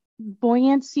like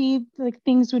buoyancy, like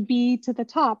things would be to the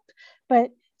top.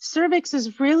 But cervix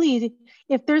is really,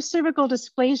 if there's cervical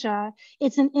dysplasia,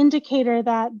 it's an indicator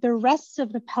that the rest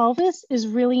of the pelvis is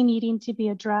really needing to be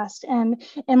addressed. And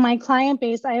in my client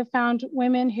base, I have found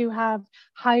women who have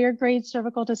higher grade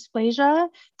cervical dysplasia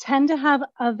tend to have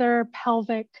other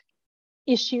pelvic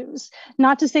issues.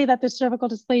 Not to say that the cervical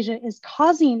dysplasia is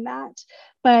causing that,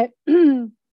 but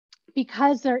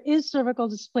because there is cervical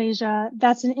dysplasia,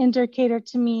 that's an indicator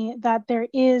to me that there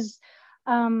is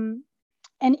an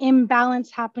imbalance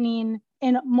happening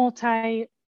in multi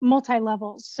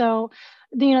levels. So,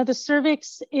 the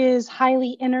cervix is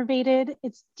highly innervated.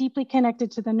 It's deeply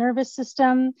connected to the nervous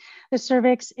system. The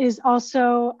cervix is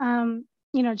also,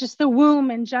 just the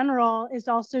womb in general is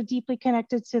also deeply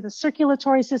connected to the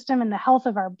circulatory system and the health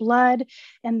of our blood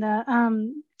and the,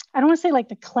 I don't want to say like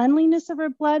the cleanliness of our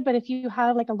blood, but if you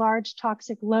have like a large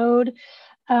toxic load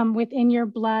within your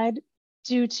blood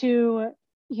due to,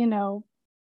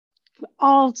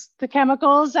 all the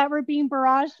chemicals that were being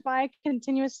barraged by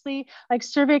continuously, like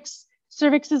cervix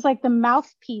is like the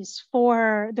mouthpiece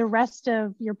for the rest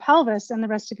of your pelvis and the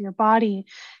rest of your body.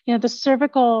 The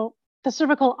cervical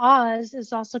os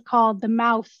is also called the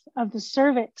mouth of the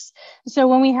cervix. So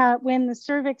when the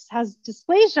cervix has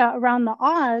dysplasia around the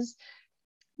os,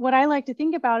 what I like to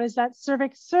think about is that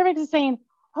cervix is saying,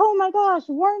 oh my gosh,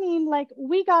 warning, like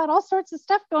we got all sorts of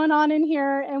stuff going on in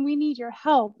here and we need your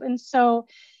help. And so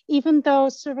even though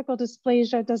cervical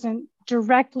dysplasia doesn't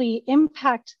directly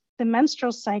impact the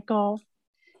menstrual cycle,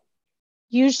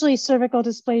 usually cervical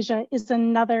dysplasia is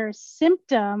another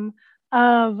symptom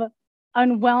of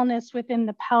unwellness within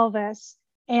the pelvis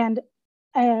and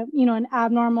an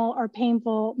abnormal or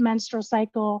painful menstrual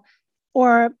cycle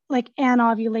or like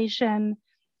anovulation.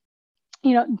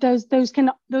 Those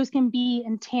can be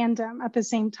in tandem at the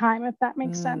same time, if that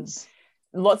makes sense.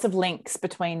 Lots of links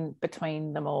between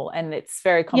them all. And it's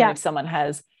very common if someone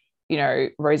has,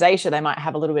 rosacea, they might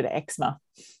have a little bit of eczema.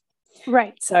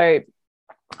 Right. So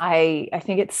I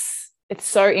think it's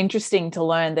so interesting to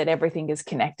learn that everything is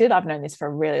connected. I've known this for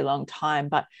a really long time,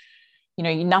 but,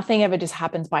 nothing ever just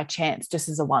happens by chance, just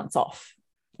as a once off,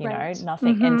 nothing.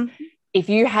 Mm-hmm. And if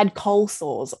you had cold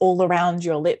sores all around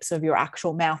your lips of your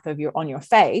actual mouth on your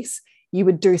face, you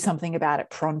would do something about it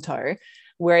pronto.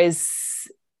 Whereas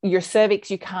your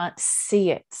cervix, you can't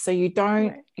see it. So you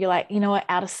don't, you're like, what,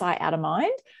 out of sight, out of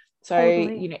mind. So,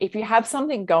 totally. If you have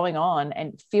something going on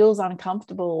and feels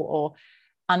uncomfortable or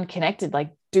unconnected,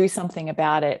 like do something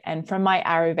about it. And from my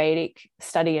Ayurvedic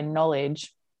study and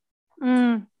knowledge,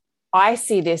 I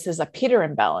see this as a pitta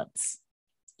imbalance.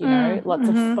 Lots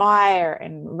of fire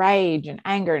and rage and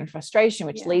anger and frustration,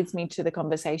 which leads me to the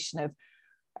conversation of,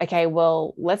 okay,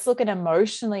 well, let's look at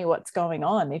emotionally what's going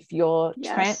on. If your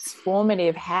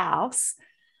transformative house,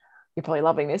 you're probably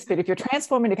loving this, but if your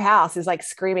transformative house is like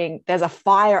screaming, there's a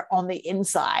fire on the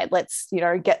inside, let's,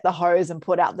 get the hose and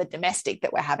put out the domestic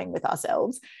that we're having with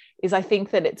ourselves, is I think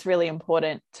that it's really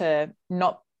important to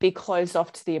not be closed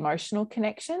off to the emotional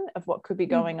connection of what could be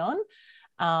going on.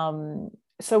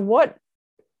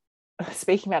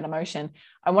 Speaking about emotion,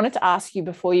 I wanted to ask you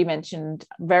before you mentioned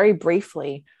very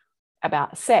briefly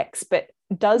about sex, but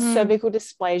does cervical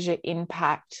dysplasia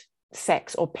impact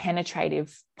sex or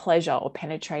penetrative pleasure or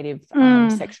penetrative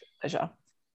sexual pleasure?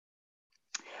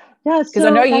 Yeah, because I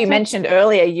know you mentioned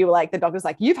earlier, you were like, the doctor's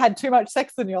like, you've had too much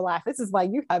sex in your life. This is why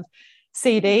you have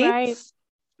CD.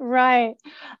 Right.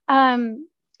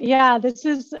 Yeah, this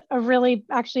is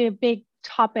actually a big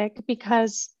topic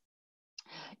because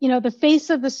the face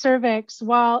of the cervix,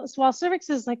 while cervix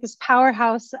is like this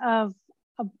powerhouse of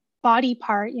body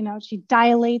part, she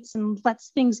dilates and lets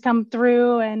things come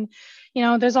through. And,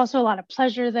 there's also a lot of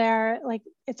pleasure there. Like,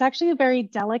 it's actually a very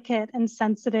delicate and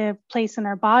sensitive place in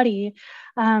our body,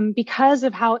 because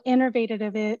of how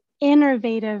innovative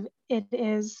it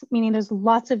is, meaning there's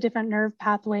lots of different nerve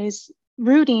pathways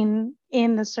rooting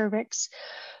in the cervix.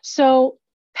 So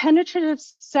penetrative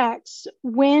sex,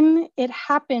 when it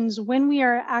happens, when we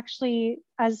are actually,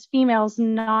 as females,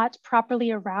 not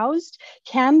properly aroused,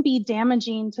 can be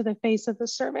damaging to the face of the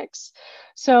cervix.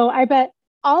 So I bet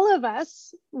all of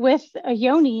us with a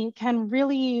yoni can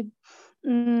really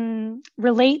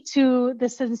relate to the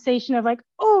sensation of like,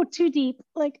 oh, too deep,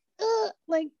 like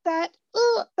that,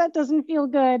 that doesn't feel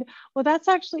good. Well, that's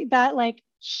actually that like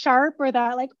sharp, or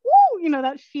that like, ooh,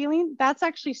 that feeling, that's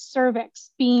actually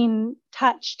cervix being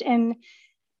touched and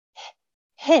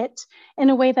hit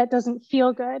in a way that doesn't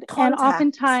feel good. Contact.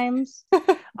 And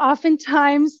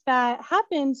oftentimes that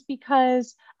happens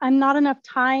because not enough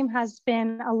time has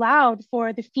been allowed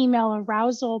for the female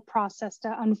arousal process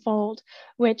to unfold,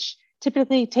 which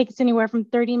typically takes anywhere from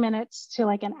 30 minutes to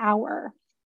like an hour.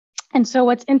 And so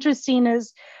what's interesting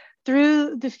is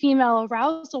through the female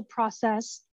arousal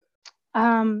process,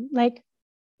 like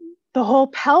the whole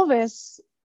pelvis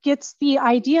gets the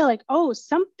idea like, oh,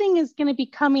 something is going to be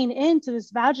coming into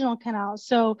this vaginal canal.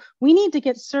 So we need to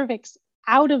get cervix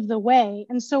out of the way.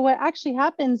 And so what actually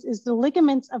happens is the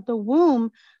ligaments of the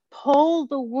womb pull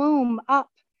the womb up,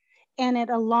 and it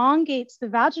elongates the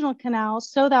vaginal canal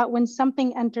so that when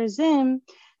something enters in,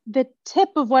 the tip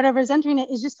of whatever's entering it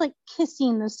is just like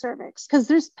kissing the cervix, because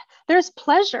there's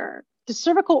pleasure. The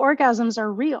cervical orgasms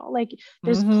are real. Like,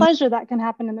 there's pleasure that can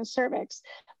happen in the cervix.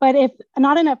 But if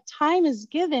not enough time is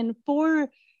given for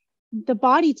the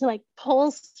body to like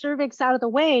pull cervix out of the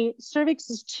way, cervix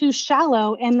is too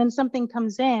shallow, and then something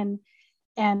comes in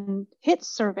and hits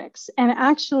cervix. And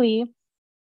actually,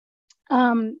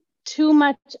 too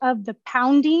much of the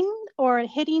pounding or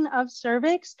hitting of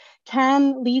cervix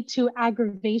can lead to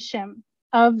aggravation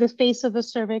of the face of the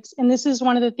cervix. And this is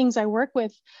one of the things I work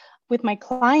with my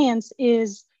clients,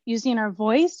 is using our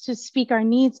voice to speak our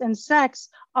needs and sex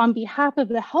on behalf of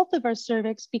the health of our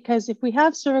cervix. Because if we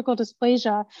have cervical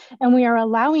dysplasia and we are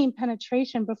allowing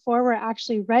penetration before we're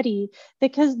actually ready,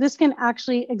 because this can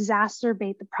actually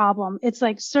exacerbate the problem. It's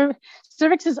like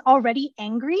cervix is already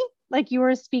angry, like you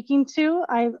were speaking to.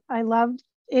 I loved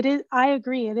it. I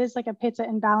agree. It is like a pizza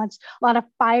imbalance, a lot of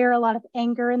fire, a lot of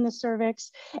anger in the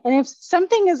cervix. And if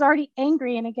something is already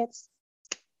angry and it gets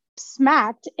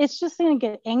smacked, it's just going to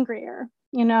get angrier,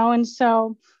 And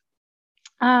so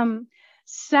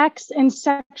sex and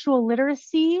sexual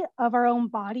literacy of our own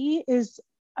body is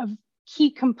a key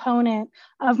component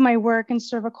of my work in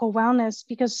cervical wellness,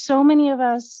 because so many of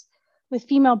us with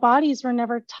female bodies were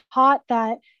never taught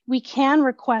that we can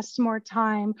request more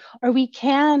time, or we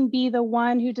can be the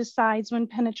one who decides when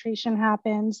penetration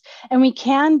happens, and we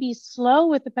can be slow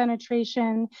with the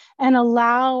penetration and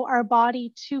allow our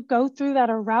body to go through that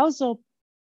arousal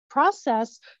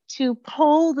process to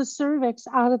pull the cervix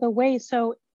out of the way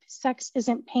so sex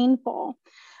isn't painful.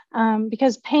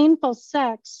 Because painful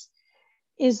sex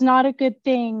is not a good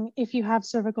thing if you have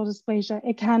cervical dysplasia.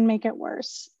 It can make it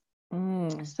worse.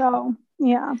 So,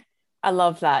 yeah. I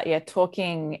love that. Yeah.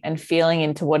 Talking and feeling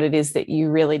into what it is that you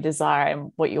really desire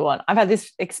and what you want. I've had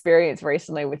this experience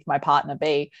recently with my partner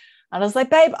B, and I was like,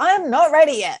 babe, I am not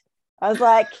ready yet. I was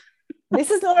like, this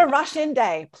is not a rush in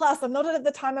day. Plus, I'm not at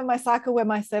the time of my cycle where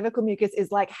my cervical mucus is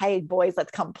like, hey, boys,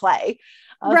 let's come play.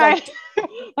 I was right.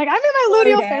 Like I'm in my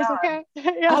luteal phase, okay?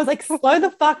 Yeah. I was like, slow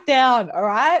the fuck down, all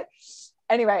right?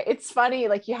 Anyway, it's funny.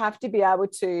 Like, you have to be able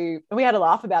to, and we had a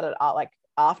laugh about it like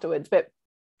afterwards, but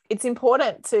it's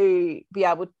important to be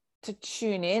able to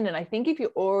tune in. And I think if you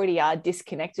already are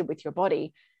disconnected with your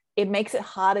body, it makes it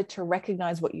harder to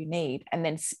recognize what you need and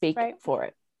then speak for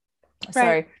it.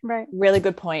 So really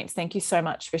good points. Thank you so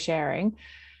much for sharing.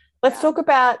 Let's talk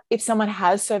about, if someone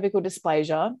has cervical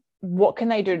dysplasia, what can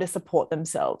they do to support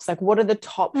themselves? Like, what are the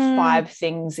top 5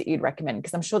 things that you'd recommend?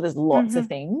 Because I'm sure there's lots of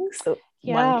things that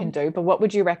one can do, but what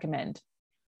would you recommend?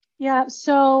 Yeah.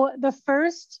 So the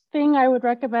first thing I would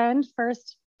recommend,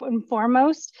 first and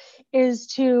foremost, is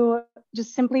to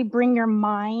just simply bring your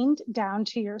mind down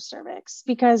to your cervix.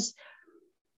 Because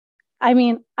I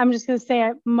mean, I'm just going to say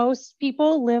it, most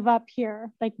people live up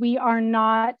here. Like, we are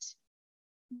not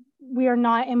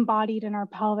embodied in our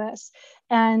pelvis.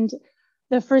 And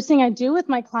the first thing I do with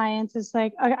my clients is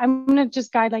like, I'm going to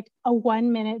just guide like a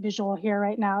 1-minute visual here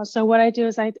right now. So what I do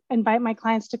is I invite my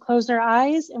clients to close their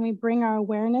eyes, and we bring our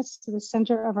awareness to the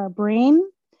center of our brain.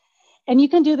 And you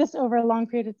can do this over a long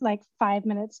period of like 5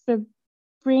 minutes, but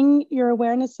bring your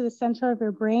awareness to the center of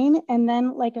your brain, and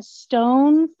then like a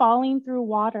stone falling through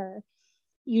water,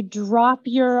 you drop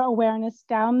your awareness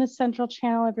down the central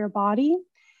channel of your body,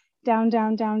 down,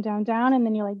 down, down, down, down. And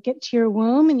then you like get to your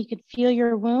womb and you can feel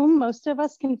your womb. Most of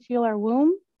us can feel our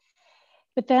womb.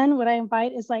 But then what I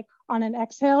invite is like on an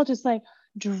exhale, just like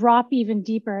drop even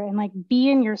deeper and like be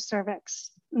in your cervix.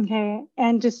 Okay.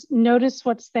 And just notice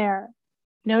what's there.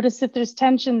 Notice if there's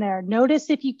tension there.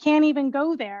 Notice if you can't even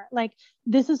go there. Like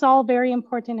this is all very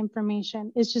important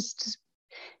information. It's just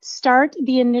start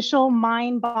the initial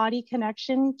mind-body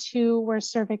connection to where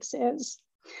cervix is.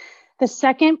 The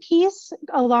second piece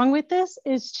along with this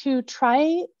is to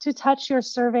try to touch your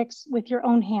cervix with your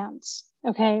own hands.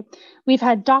 Okay. We've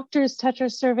had doctors touch our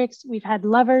cervix. We've had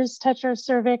lovers touch our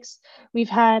cervix. We've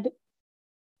had,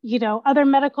 you know, other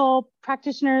medical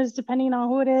practitioners, depending on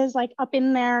who it is, like up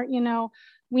in there, you know,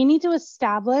 we need to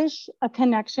establish a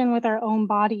connection with our own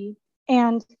body.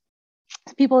 And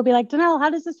people will be like, Denell, how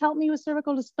does this help me with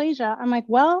cervical dysplasia? I'm like,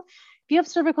 well, if you have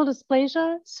cervical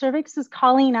dysplasia, cervix is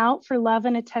calling out for love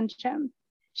and attention.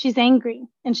 She's angry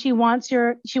and she wants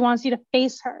you to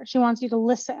face her. She wants you to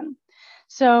listen.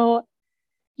 So,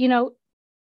 you know,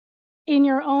 in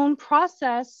your own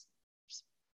process,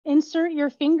 insert your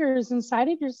fingers inside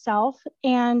of yourself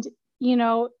and, you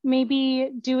know,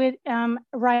 maybe do it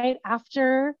right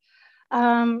after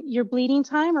your bleeding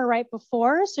time or right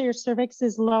before. So your cervix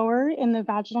is lower in the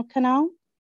vaginal canal.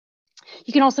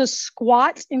 You can also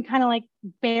squat and kind of like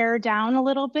bear down a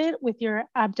little bit with your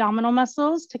abdominal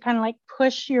muscles to kind of like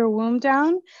push your womb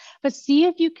down. But see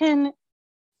if you can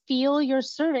feel your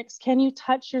cervix. Can you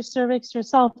touch your cervix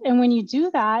yourself? And when you do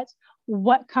that,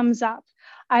 what comes up?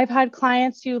 I've had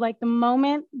clients who, like, the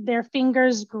moment their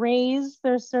fingers graze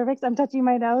their cervix, I'm touching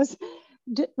my nose,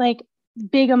 like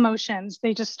big emotions.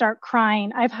 They just start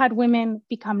crying. I've had women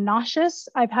become nauseous.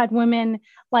 I've had women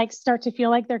like start to feel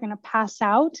like they're going to pass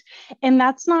out. And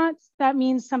that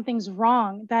means something's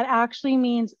wrong. That actually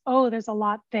means, oh, there's a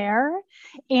lot there.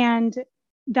 And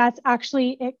that's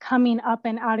actually it coming up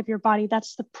and out of your body.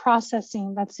 That's the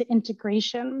processing. That's the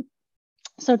integration.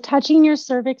 So touching your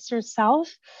cervix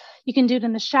yourself, you can do it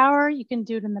in the shower, you can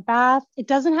do it in the bath. It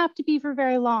doesn't have to be for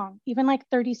very long, even like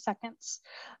 30 seconds.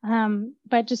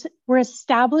 But just we're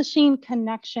establishing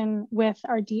connection with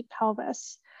our deep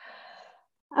pelvis.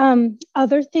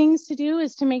 Other things to do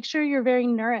is to make sure you're very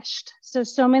nourished.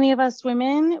 So many of us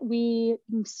women, we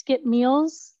skip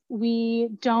meals. We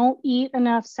don't eat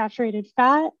enough saturated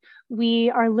fat. We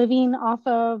are living off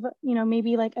of, you know,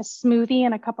 maybe like a smoothie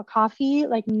and a cup of coffee.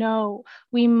 Like, no,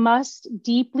 we must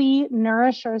deeply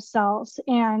nourish ourselves.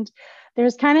 And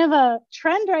there's kind of a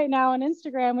trend right now on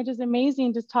Instagram, which is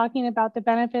amazing, just talking about the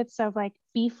benefits of like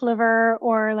beef liver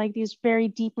or like these very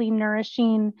deeply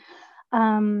nourishing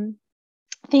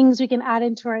things we can add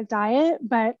into our diet.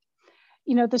 But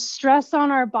you know, the stress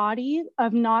on our body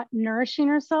of not nourishing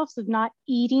ourselves, of not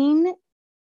eating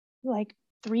like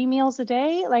 3 meals a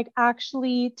day, like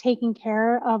actually taking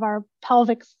care of our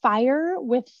pelvic fire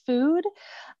with food.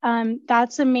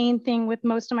 That's the main thing with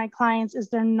most of my clients is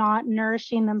they're not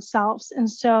nourishing themselves. And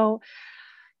so,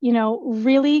 you know,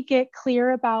 really get clear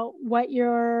about what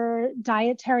your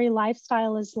dietary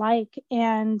lifestyle is like.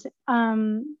 And,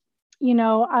 you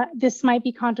know, this might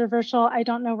be controversial. I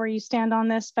don't know where you stand on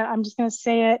this, but I'm just going to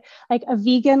say it. Like, a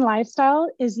vegan lifestyle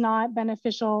is not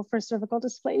beneficial for cervical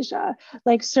dysplasia.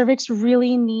 Like, cervix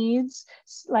really needs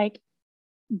like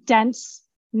dense,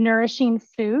 nourishing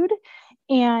food.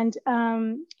 And,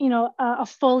 you know, a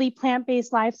fully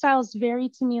plant-based lifestyle is very,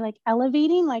 to me, like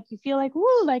elevating. Like, you feel like,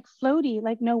 woo, like floaty.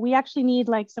 Like, no, we actually need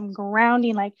like some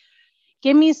grounding, like,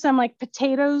 give me some like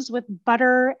potatoes with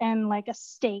butter and like a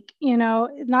steak, you know,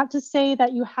 not to say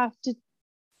that you have to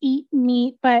eat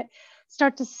meat, but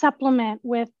start to supplement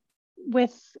with,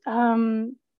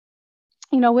 you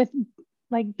know, with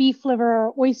like beef liver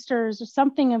or oysters or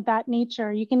something of that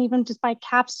nature. You can even just buy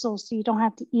capsules so you don't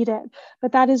have to eat it.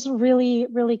 But that is really,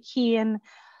 really key. And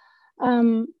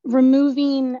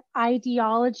removing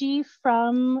ideology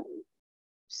from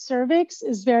cervix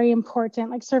is very important.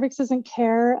 Like, cervix doesn't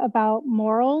care about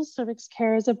morals. Cervix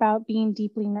cares about being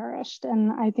deeply nourished.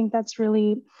 And I think that's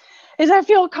really, I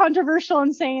feel controversial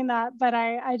in saying that, but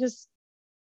I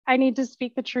need to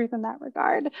speak the truth in that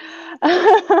regard.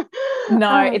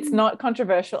 No, it's not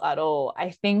controversial at all.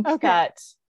 I think that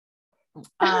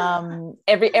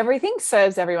everything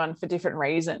serves everyone for different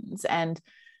reasons. And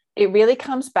it really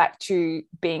comes back to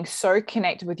being so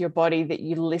connected with your body that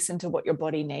you listen to what your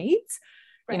body needs.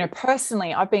 Right. You know,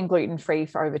 personally, I've been gluten-free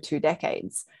for over 2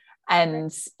 decades,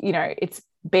 and, you know, it's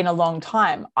been a long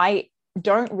time. I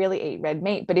don't really eat red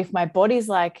meat. But if my body's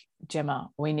like, Gemma,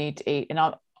 we need to eat, and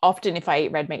often if I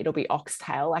eat red meat, it'll be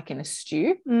oxtail, like in a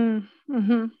stew.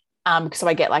 Mm-hmm. So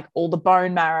I get like all the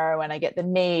bone marrow and I get the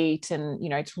meat, and, you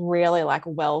know, it's really like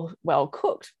well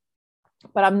cooked.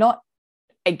 But I'm not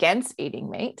against eating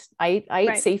meat. I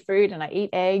eat seafood and I eat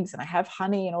eggs and I have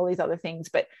honey and all these other things.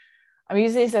 But I'm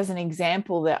using this as an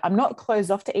example that I'm not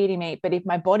closed off to eating meat, but if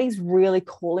my body's really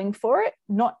calling for it,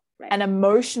 not an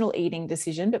emotional eating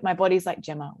decision, but my body's like,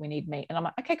 Gemma, we need meat. And I'm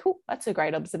like, okay, cool. That's a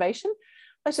great observation.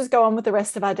 Let's just go on with the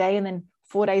rest of our day. And then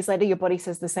 4 days later, your body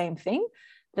says the same thing.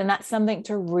 Then that's something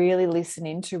to really listen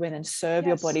into and then serve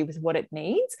your body with what it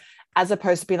needs, as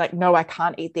opposed to being like, no, I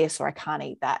can't eat this or I can't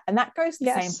eat that. And that goes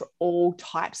the same for all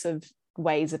types of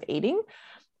ways of eating.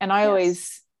 And I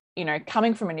always, you know,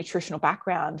 coming from a nutritional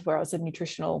background where I was a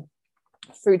nutritional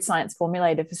food science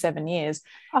formulator for 7 years,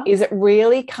 is it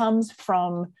really comes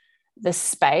from the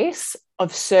space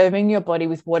of serving your body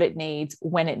with what it needs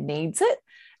when it needs it,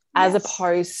 as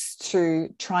opposed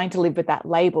to trying to live with that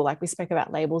label. Like we spoke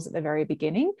about labels at the very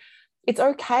beginning. It's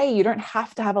okay. You don't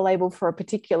have to have a label for a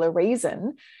particular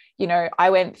reason. You know, I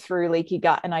went through leaky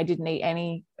gut and I didn't eat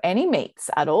any meats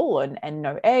at all, and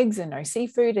no eggs and no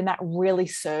seafood. And that really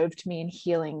served me in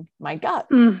healing my gut.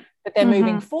 But then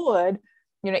moving forward,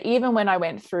 you know, even when I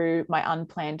went through my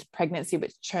unplanned pregnancy,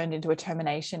 which turned into a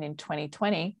termination in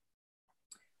 2020,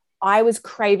 I was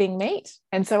craving meat.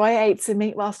 And so I ate some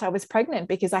meat whilst I was pregnant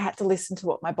because I had to listen to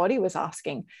what my body was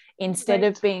asking instead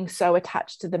of being so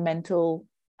attached to the mental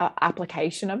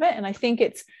application of it. And I think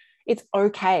it's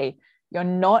okay. You're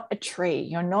not a tree.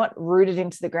 You're not rooted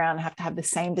into the ground and have to have the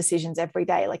same decisions every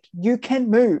day. Like, you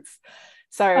can move.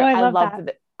 So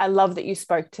I love that you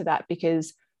spoke to that,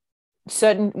 because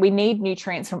we need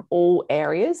nutrients from all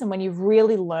areas. And when you've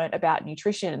really learned about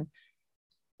nutrition,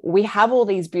 we have all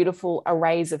these beautiful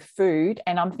arrays of food,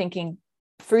 and I'm thinking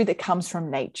food that comes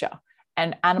from nature,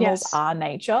 and animals are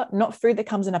nature, not food that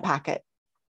comes in a packet.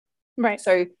 Right.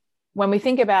 So when we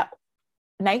think about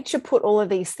nature, put all of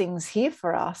these things here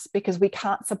for us because we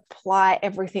can't supply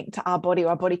everything to our body, or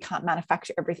our body can't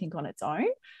manufacture everything on its own.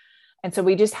 And so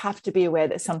we just have to be aware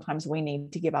that sometimes we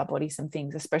need to give our body some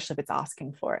things, especially if it's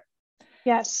asking for it.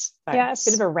 Yes. So,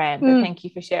 bit of a rant, but thank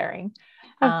you for sharing.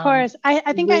 Of course.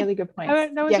 I think really good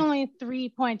points. There was only 3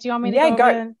 points. Do you want me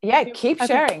to go? Keep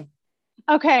sharing.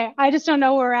 Okay. I just don't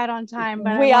know where we're at on time,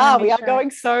 but we are going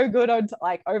so good on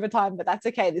over time, but that's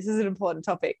okay. This is an important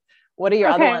topic. What are your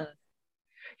other ones?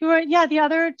 The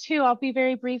other two I'll be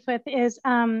very brief with is,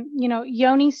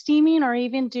 yoni steaming, or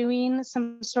even doing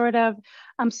some sort of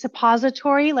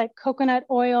suppository, like coconut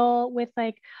oil with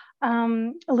like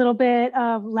a little bit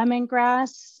of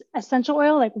lemongrass essential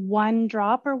oil, like 1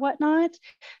 drop or whatnot.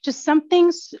 Just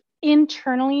something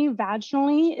internally,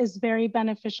 vaginally, is very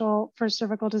beneficial for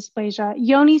cervical dysplasia.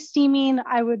 Yoni steaming,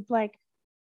 I would like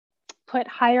put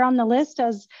higher on the list.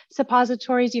 As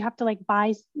suppositories, you have to like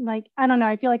buy, like, I don't know,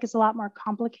 I feel like it's a lot more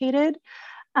complicated.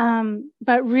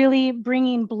 But really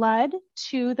bringing blood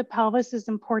to the pelvis is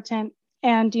important.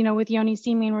 And, with yoni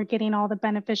steaming, we're getting all the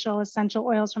beneficial essential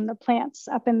oils from the plants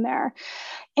up in there.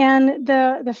 And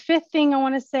the fifth thing I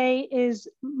want to say is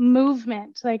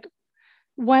movement. Like,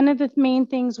 one of the main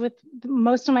things with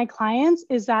most of my clients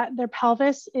is that their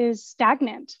pelvis is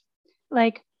stagnant.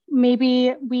 Like,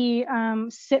 maybe we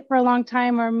sit for a long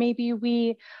time, or maybe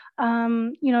we,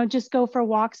 just go for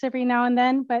walks every now and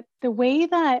then. But the way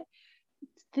that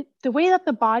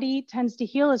the body tends to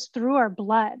heal is through our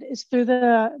blood, is through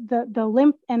the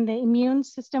lymph and the immune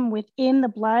system within the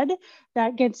blood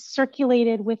that gets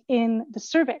circulated within the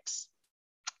cervix.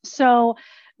 So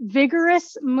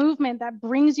vigorous movement that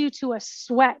brings you to a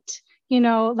sweat,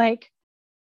 like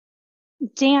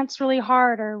dance really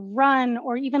hard, or run,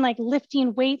 or even like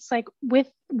lifting weights, like with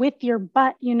your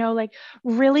butt, like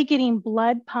really getting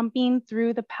blood pumping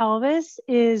through the pelvis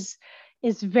is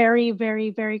very,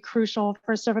 very, very crucial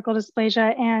for cervical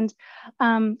dysplasia. And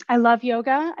I love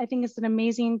yoga. I think it's an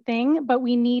amazing thing, but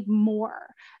we need more.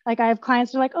 Like, I have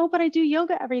clients who are like, oh, but I do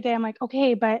yoga every day. I'm like,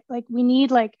 okay, but like, we need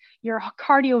like your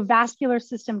cardiovascular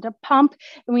system to pump,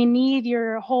 and we need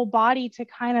your whole body to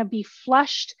kind of be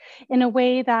flushed in a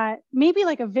way that maybe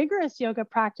like a vigorous yoga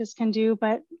practice can do.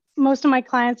 But most of my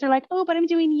clients are like, oh, but I'm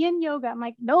doing yin yoga. I'm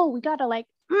like, no, we got to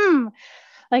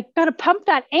gotta pump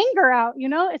that anger out,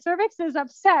 cervix is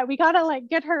upset. We gotta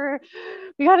get her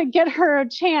a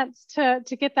chance to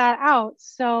get that out.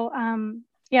 So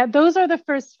those are the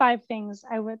first 5 things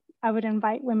I would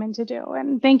invite women to do.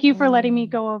 And thank you for letting me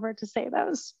go over to say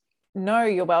those. No,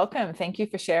 you're welcome. Thank you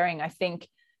for sharing. I think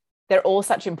they're all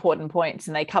such important points,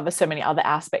 and they cover so many other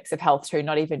aspects of health too,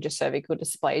 not even just cervical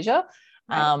dysplasia.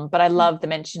 Right. But I love the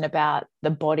mention about the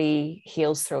body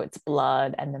heals through its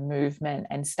blood and the movement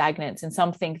and stagnance. And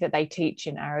something that they teach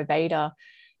in Ayurveda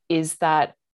is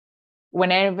that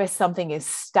whenever something is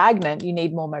stagnant, you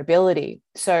need more mobility.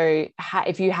 So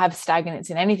if you have stagnance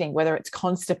in anything, whether it's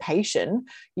constipation,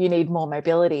 you need more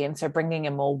mobility. And so bringing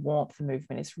in more warmth and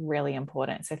movement is really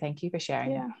important. So thank you for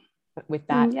sharing with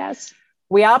that. Yes.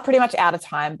 We are pretty much out of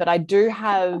time, but I do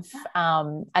have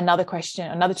another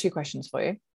two questions for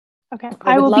you. Okay.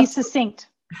 I will be succinct.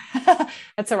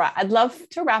 That's all right. I'd love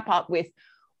to wrap up with,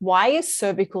 why is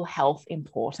cervical health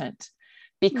important?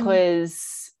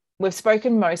 Because we've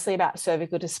spoken mostly about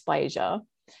cervical dysplasia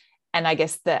and I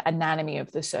guess the anatomy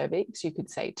of the cervix, you could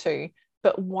say too.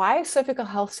 But why is cervical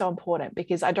health so important?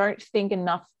 Because I don't think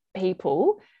enough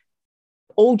people,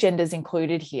 all genders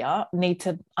included here, need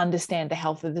to understand the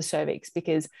health of the cervix.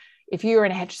 Because if you're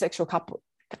in a heterosexual couple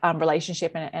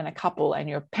relationship and a couple and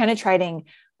you're penetrating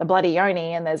the bloody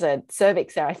yoni and there's a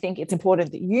cervix there, I think it's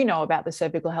important that you know about the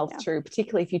cervical health too,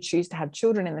 particularly if you choose to have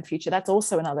children in the future. That's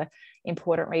also another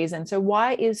important reason. So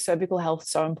why is cervical health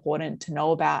so important to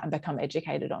know about and become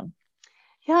educated on?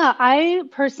 Yeah, I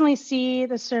personally see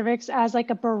the cervix as like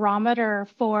a barometer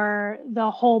for the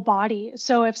whole body.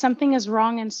 So if something is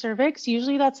wrong in cervix,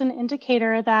 usually that's an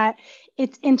indicator that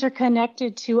it's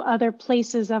interconnected to other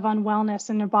places of unwellness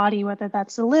in the body, whether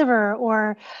that's the liver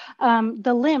or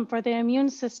the lymph or the immune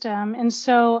system. And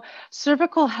so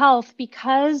cervical health,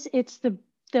 because it's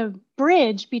the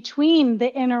bridge between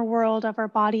the inner world of our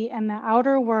body and the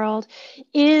outer world,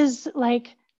 is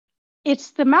like,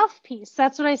 it's the mouthpiece.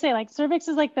 That's what I say. Like cervix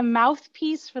is like the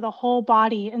mouthpiece for the whole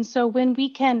body. And so when we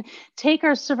can take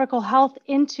our cervical health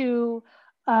into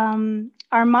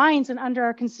our minds and under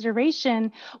our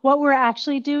consideration, what we're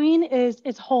actually doing is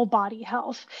it's whole body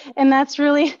health. And that's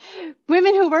really,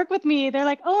 women who work with me, they're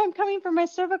like, oh, I'm coming for my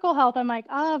cervical health. I'm like,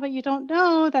 but you don't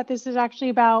know that this is actually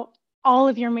about all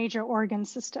of your major organ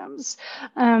systems,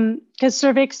 because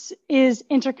cervix is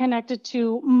interconnected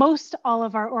to most all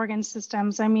of our organ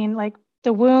systems. I mean, like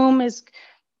the womb is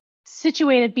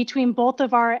situated between both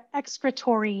of our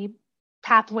excretory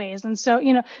pathways. And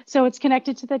so, so it's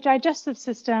connected to the digestive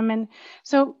system. And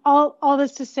so all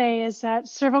this to say is that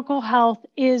cervical health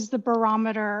is the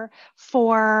barometer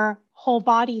for whole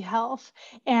body health.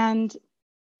 And,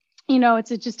 it's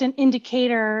just an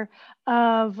indicator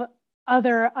of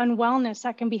other unwellness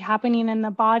that can be happening in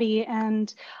the body.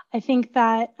 And I think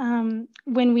that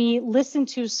when we listen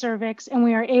to cervix and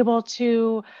we are able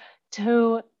to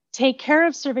take care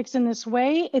of cervix in this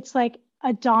way, it's like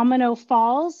a domino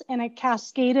falls and a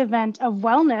cascade event of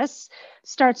wellness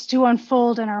starts to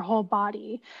unfold in our whole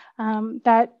body.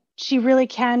 That she really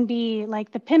can be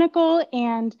like the pinnacle,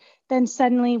 and then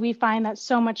suddenly we find that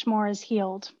so much more is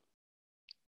healed.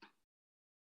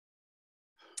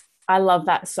 I love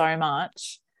that so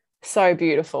much. So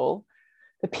beautiful.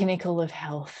 The pinnacle of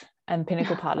health and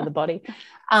pinnacle part of the body.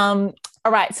 All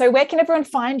right. So where can everyone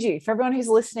find you? For everyone who's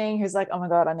listening, who's like, oh my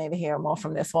God, I need to hear more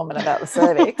from this woman about the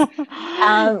cervix.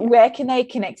 Where can they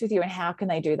connect with you and how can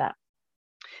they do that?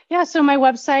 Yeah, so my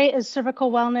website is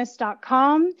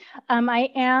cervicalwellness.com. I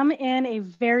am in a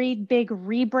very big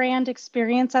rebrand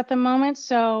experience at the moment.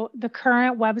 So the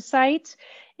current website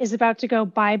is about to go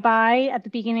bye-bye at the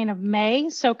beginning of May.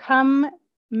 So come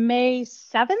May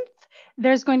 7th,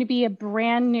 there's going to be a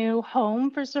brand new home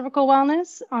for Cervical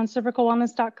Wellness on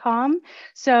cervicalwellness.com.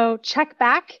 So check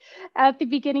back at the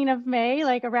beginning of May,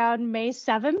 like around May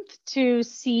 7th, to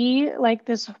see like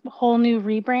this whole new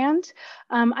rebrand.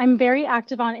 I'm very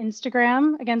active on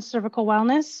Instagram, again, Cervical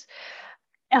Wellness.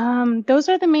 Those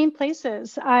are the main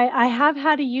places. I have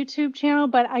had a YouTube channel,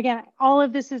 but again, all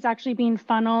of this is actually being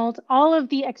funneled. All of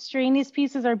the extraneous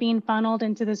pieces are being funneled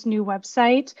into this new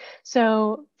website.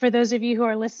 So for those of you who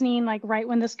are listening, like right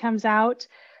when this comes out,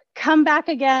 come back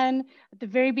again at the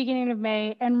very beginning of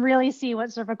May and really see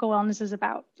what cervical wellness is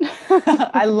about.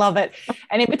 I love it.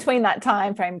 And in between that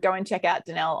time frame, go and check out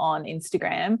Denell on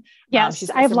Instagram. Yes, she's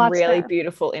got I have some lots really there.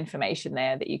 Beautiful information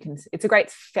there that you can, it's a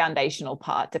great foundational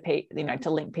part to, to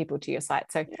link people to your site.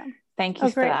 So thank you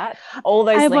for that. All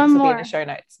those links will be in the show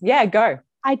notes. Yeah, go.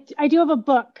 I do have a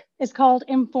book. It's called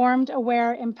Informed,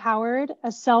 Aware, Empowered,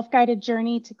 a self-guided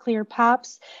journey to clear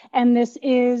PAPs. And this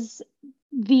is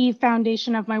the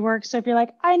foundation of my work. So if you're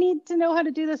like, I need to know how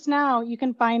to do this now, you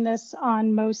can find this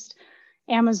on most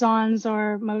Amazons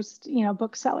or most,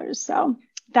 booksellers. So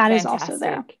that is also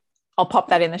there. I'll pop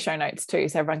that in the show notes too,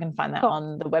 so everyone can find that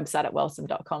on the website at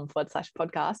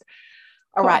wellsome.com/podcast.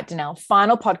 All right, Denell,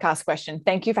 final podcast question.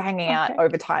 Thank you for hanging out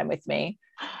over time with me.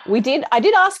 I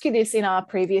did ask you this in our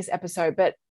previous episode,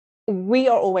 but we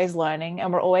are always learning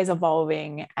and we're always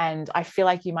evolving. And I feel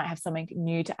like you might have something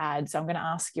new to add. So I'm going to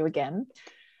ask you again.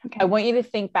 Okay. I want you to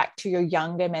think back to your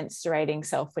younger menstruating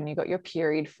self when you got your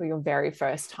period for your very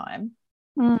first time.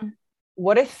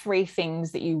 What are 3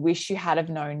 things that you wish you had have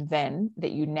known then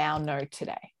that you now know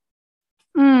today?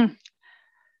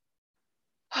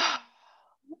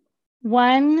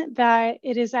 One, that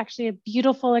it is actually a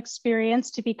beautiful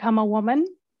experience to become a woman,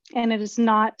 and it is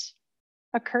not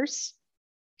a curse.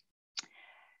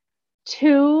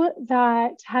 2,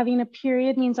 that having a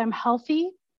period means I'm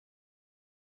healthy.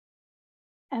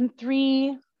 And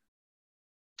 3,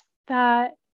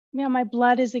 that, my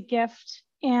blood is a gift,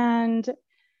 and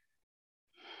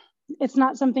it's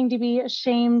not something to be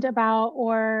ashamed about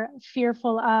or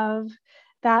fearful of,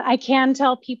 that I can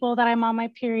tell people that I'm on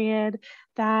my period,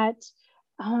 that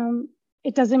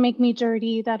it doesn't make me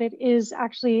dirty, that it is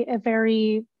actually a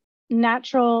very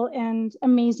natural and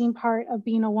amazing part of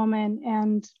being a woman,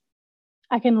 and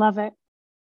I can love it.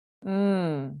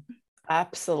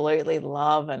 Absolutely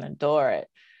love and adore it.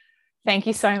 Thank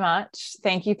you so much.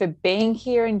 Thank you for being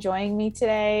here and joining me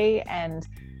today and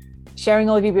sharing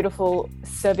all of your beautiful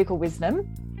cervical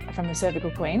wisdom from the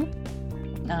Cervical Queen.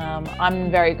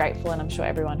 I'm very grateful, and I'm sure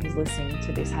everyone who's listening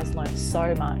to this has learned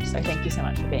so much. So thank you so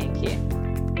much for being here.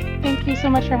 Thank you so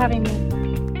much for having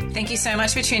me. Thank you so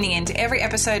much for tuning in to every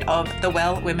episode of the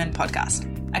Well Women podcast.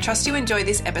 I trust you enjoyed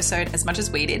this episode as much as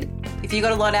we did. If you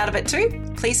got a lot out of it too,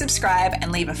 please subscribe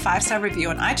and leave a 5-star review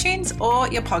on iTunes or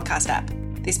your podcast app.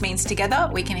 This means together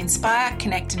we can inspire,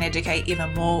 connect, and educate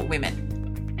even more women.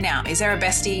 Now, is there a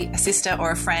bestie, a sister,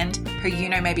 or a friend who you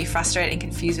know may be frustrated and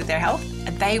confused with their health?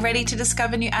 Are they ready to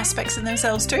discover new aspects in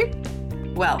themselves too?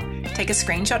 Well, take a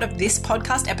screenshot of this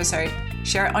podcast episode,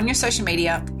 share it on your social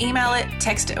media, email it,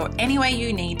 text it, or any way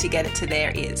you need to get it to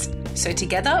their ears. So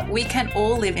together we can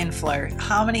all live in flow,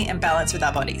 harmony, and balance with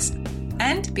our bodies.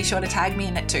 And be sure to tag me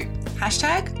in it too.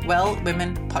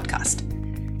 #WellWomenPodcast.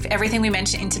 For everything we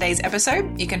mentioned in today's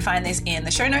episode, you can find this in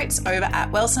the show notes over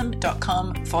at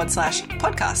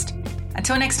wellsome.com/podcast.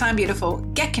 Until next time, beautiful,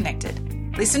 get connected,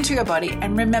 listen to your body,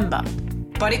 and remember,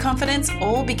 body confidence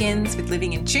all begins with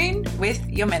living in tune with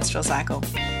your menstrual cycle.